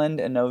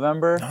Finland in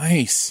November.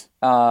 Nice.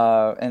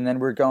 And then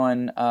we're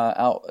going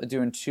out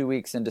doing 2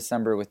 weeks in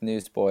December with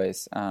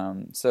Newsboys.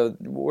 So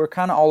we're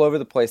kind of all over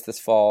the place this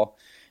fall.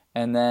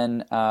 And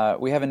then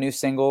we have a new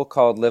single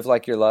called "Live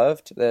Like You're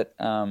Loved" that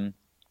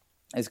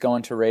is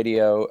going to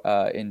radio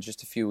in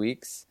just a few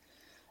weeks.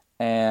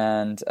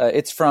 And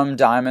it's from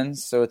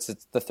Diamonds, so it's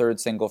the third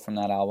single from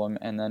that album.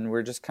 And then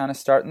we're just kind of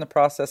starting the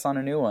process on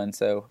a new one.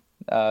 So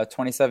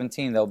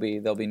 2017, there'll be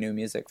new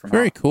music from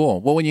Very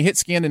cool. Well, when you hit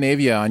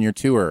Scandinavia on your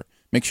tour,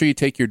 make sure you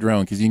take your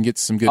drone because you can get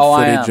some good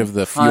footage of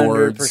the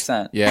fjords.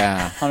 100%.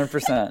 Yeah.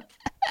 100%.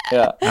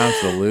 Yeah.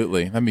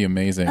 Absolutely. That'd be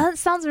amazing. That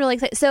sounds really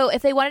exciting. So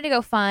if they wanted to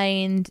go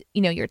find,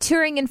 your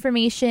touring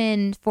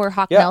information for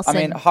Hawk Nelson. I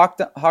mean,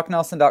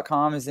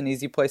 hawknelson.com is an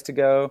easy place to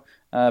go.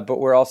 But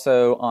we're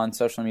also on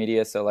social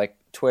media. So like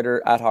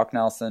Twitter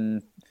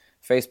 @HawkNelson,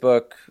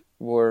 Facebook,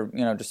 or,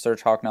 just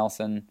search Hawk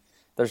Nelson.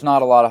 There's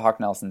not a lot of Hawk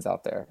Nelsons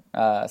out there.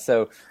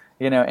 So,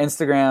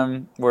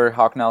 Instagram, we're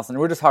Hawk Nelson.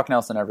 We're just Hawk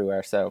Nelson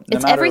everywhere. So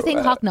it's everything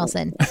Hawk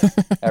Nelson.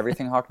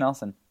 Everything Hawk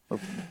Nelson.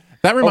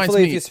 That reminds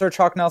me. If you search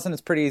Hawk Nelson,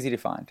 it's pretty easy to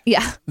find.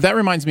 Yeah. That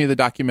reminds me of the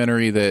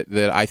documentary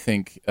that I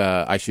think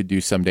I should do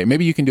someday.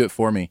 Maybe you can do it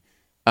for me.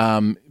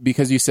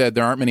 Because you said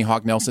there aren't many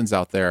Hawk Nelsons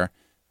out there.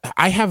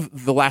 I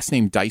have the last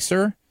name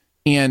Dicer,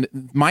 and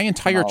my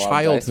entire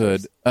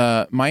childhood,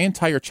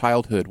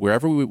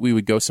 wherever we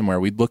would go somewhere,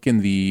 we'd look in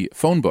the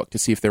phone book to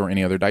see if there were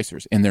any other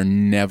Dicers, and there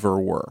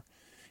never were.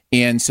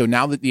 And so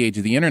now that the age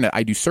of the internet,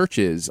 I do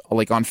searches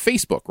like on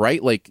Facebook,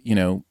 right? Like,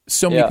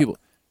 so many people.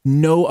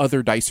 No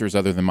other Dicers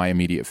other than my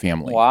immediate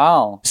family.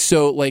 Wow.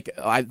 So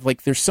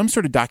there's some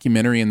sort of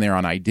documentary in there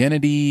on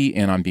identity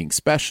and on being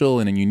special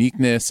and in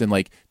uniqueness, and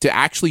like to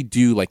actually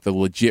do like the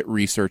legit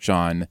research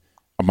on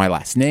my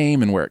last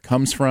name and where it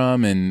comes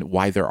from and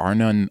why there are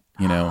none,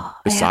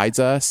 besides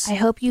us. I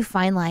hope you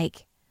find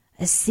like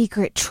a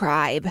secret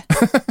tribe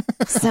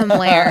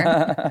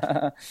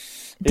somewhere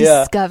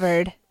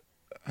discovered.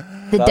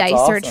 the That's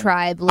Dicer awesome.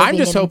 tribe living I'm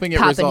just in hoping it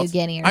Papua New results.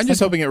 Guinea or I'm just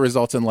something. hoping it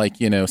results in like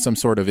some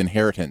sort of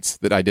inheritance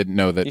that I didn't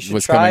know that You should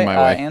was try coming my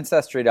way.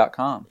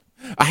 Ancestry.com.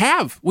 I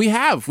have.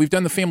 We've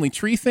done the family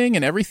tree thing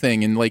and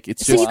everything, and like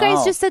it's So just you guys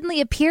Wow. just suddenly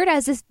appeared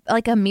as this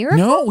like a miracle?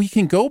 no. We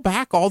can go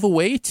back all the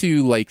way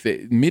to like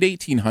the mid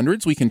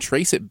 1800s. We can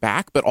trace it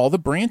back, but all the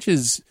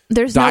branches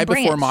There's no die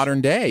before branch.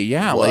 modern day.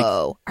 Yeah, like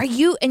Whoa. Are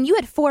you? And you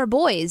had 4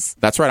 boys.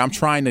 that's right. I'm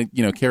trying to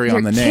carry You're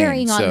on the name.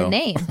 carrying on so the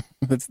name.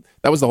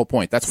 that was the whole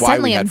point. That's why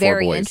Suddenly, we had I'm 4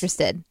 very boys.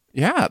 interested.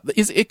 Yeah,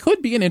 it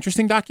could be an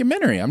intereserting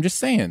documentary. I'm just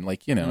saying,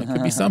 like it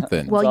could be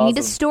something. Well, you need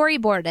to awesome.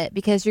 storyboard it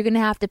because you're going to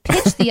have to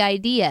pitch the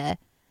idea.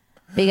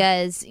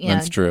 Because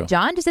That's true.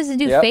 John just doesn't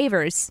do Yep.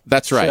 favors.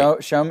 That's right.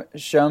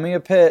 Show me a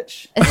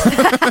pitch.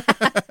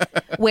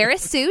 Wear a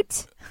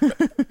suit.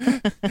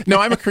 No,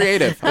 I'm a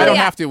creative. I don't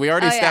yeah. have to. We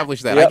already Oh, yeah.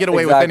 established that. Yep, I get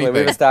away exactly. with We've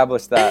anything.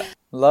 established that.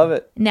 Love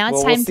it. Now it's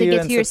Well, time we'll see to you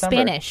get in to your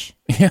September. Spanish.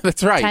 Yeah,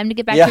 that's right. Time to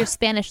get back Yeah. to your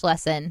Spanish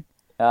lesson.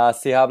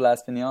 Si habla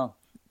español.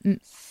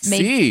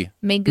 Sí.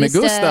 Me Me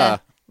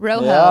gusta.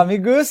 Rojo. Yeah, mi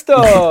gusto.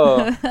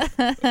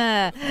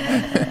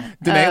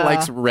 Danae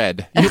likes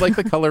red. You like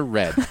the color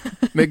red.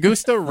 Me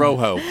gusta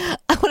rojo.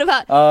 What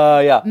about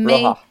Yeah,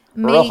 me, roja.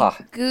 me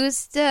Roja.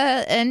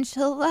 gusta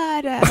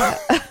enchilada?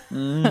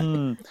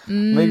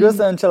 Me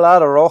gusta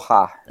enchilada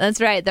roja. That's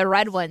right, the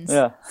red ones.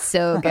 Yeah.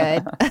 So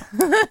good.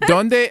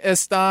 ¿Dónde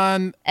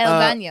están El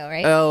baño,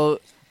 right?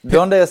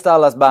 ¿Dónde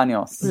están los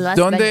baños? Las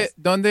 ¿Dónde Vegas.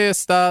 dónde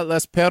está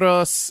las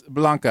perros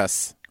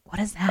blancas? What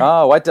is that?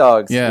 Oh, white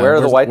dogs. Yeah. Where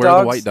are the white where dogs?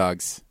 are the white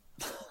dogs?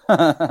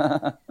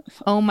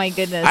 Oh my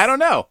goodness. I don't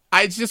know.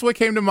 It's just what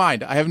came to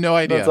mind. I have no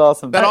idea. That's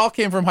awesome. That all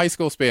came from high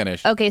school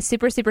Spanish. Okay,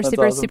 super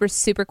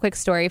awesome. quick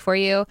story for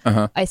you.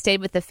 Uh-huh. I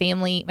stayed with the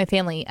family. My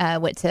family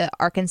went to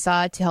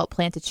Arkansas to help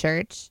plant a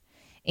church,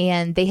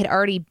 and they had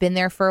already been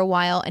there for a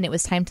while, and it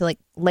was time to like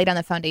lay down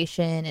the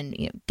foundation and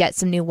get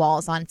some new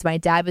walls on. So my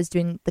dad was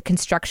doing the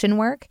construction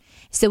work.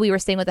 So we were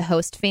staying with a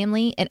host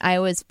family, and I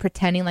was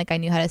pretending like I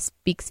knew how to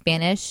speak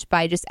Spanish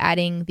by just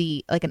adding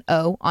like an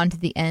O onto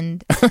the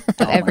end of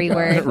every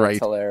word. Right. That's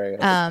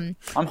hilarious. Um,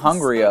 I'm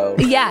hungry-o.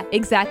 yeah,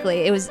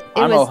 exactly. It was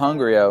I'm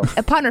hungry-o.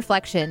 upon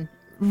reflection,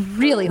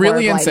 really Really horrible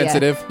idea.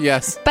 insensitive.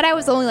 Yes. But I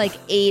was only like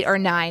 8 or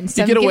 9,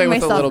 so You I'm get giving away with a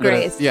myself little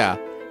grace. bit of yeah.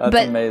 That's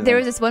but amazing. there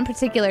was this one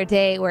particular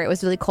day where it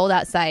was really cold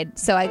outside,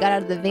 so I got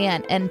out of the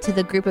van and to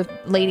the group of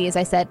ladies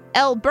I said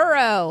El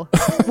Burro,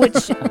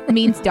 which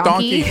means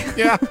donkey.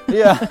 Yeah.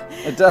 Yeah,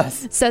 it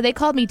does. So they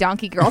called me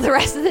Donkey Girl the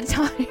rest of the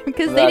time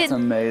because they That's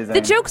didn't. amazing.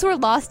 The jokes were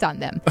lost on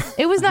them.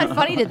 It was not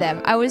funny to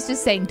them. I was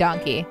just saying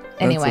donkey.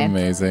 Anyway, That's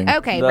amazing.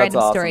 okay, That's random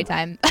awesome. story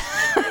time.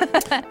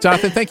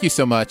 Jonathan, thank you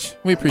so much.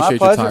 We My appreciate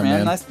pleasure, your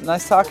time, man.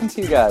 Nice talking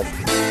to you guys.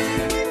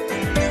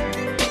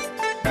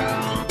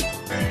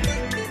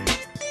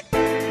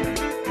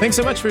 Thanks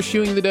so much for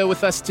Shoeing the Dough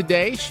with us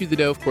today. Shoe the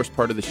Dough, of course,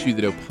 part of the Shoe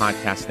the Dough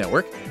podcast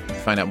network. You can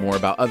find out more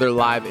about other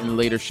live and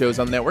later shows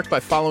on the network by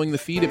following the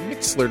feed at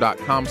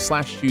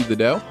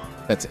mixlr.com/shoethedough.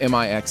 That's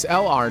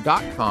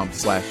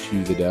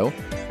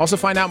mixlr.com/shoethedough. Also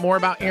find out more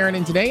about Aaron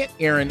and Danae at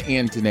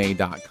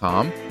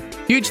aaronanddanae.com.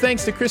 Huge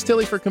thanks to Chris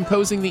Tilley for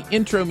composing the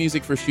intro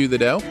music for Shoe the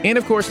Dough. And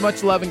of course,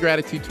 much love and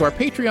gratitude to our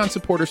Patreon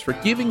supporters for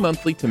giving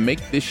monthly to make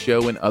this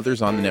show and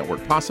others on the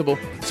network possible.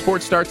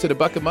 Support starts at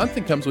 $1 a month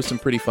and comes with some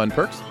pretty fun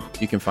perks.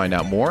 You can find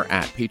out more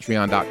at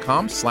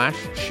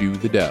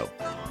patreon.com/shoethedough.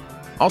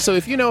 Also,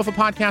 if you know of a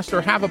podcast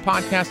or have a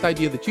podcast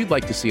idea that you'd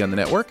like to see on the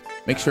network,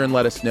 make sure and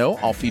let us know.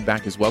 All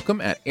feedback is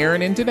welcome at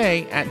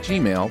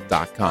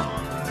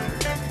aaronanddanae@gmail.com.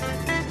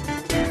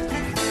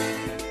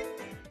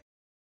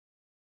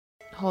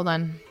 Hold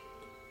on.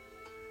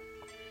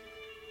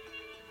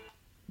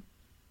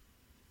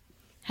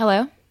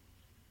 Hello?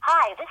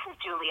 Hi, this is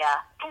Julia.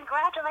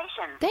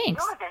 Congratulations. Thanks.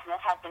 Your business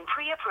has been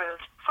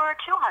pre-approved for a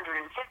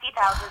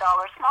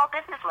 $250,000 small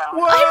business loan.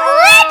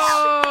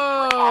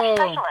 Whoa! Cash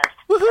specialist.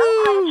 No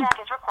credit check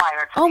is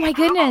required for Oh, the my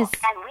approval, goodness.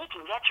 And we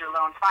can get your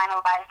loan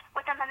finalized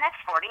within the next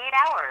 48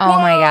 hours. Oh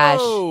my gosh.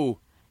 Whoa!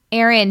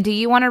 Aaron, do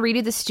you want to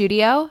redo the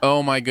studio?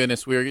 Oh my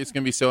goodness, it's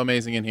going to be so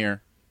amazing in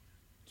here.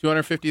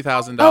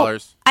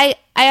 $250,000. I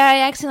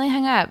accidentally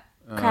hung up.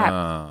 Crap.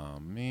 Oh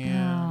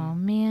man. Oh,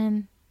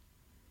 man.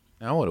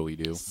 Now what do we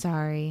do?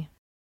 Sorry.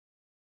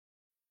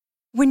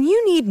 When you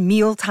need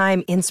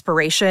mealtime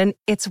inspiration,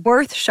 it's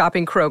worth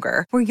shopping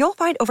Kroger, where you'll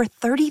find over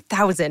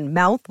 30,000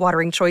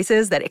 mouth-watering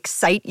choices that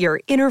excite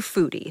your inner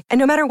foodie. And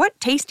no matter what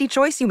tasty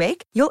choice you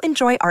make, you'll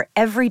enjoy our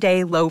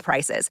everyday low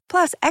prices,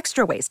 plus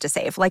extra ways to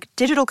save, like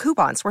digital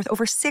coupons worth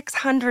over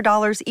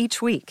 $600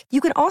 each week. You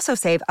can also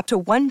save up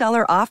to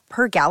 $1 off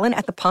per gallon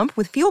at the pump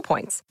with fuel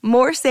points.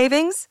 More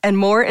savings and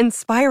more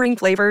inspiring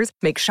flavors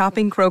make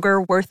shopping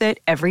Kroger worth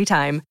it every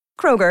time.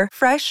 Kroger,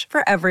 fresh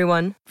for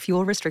everyone.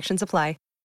 Fuel restrictions apply.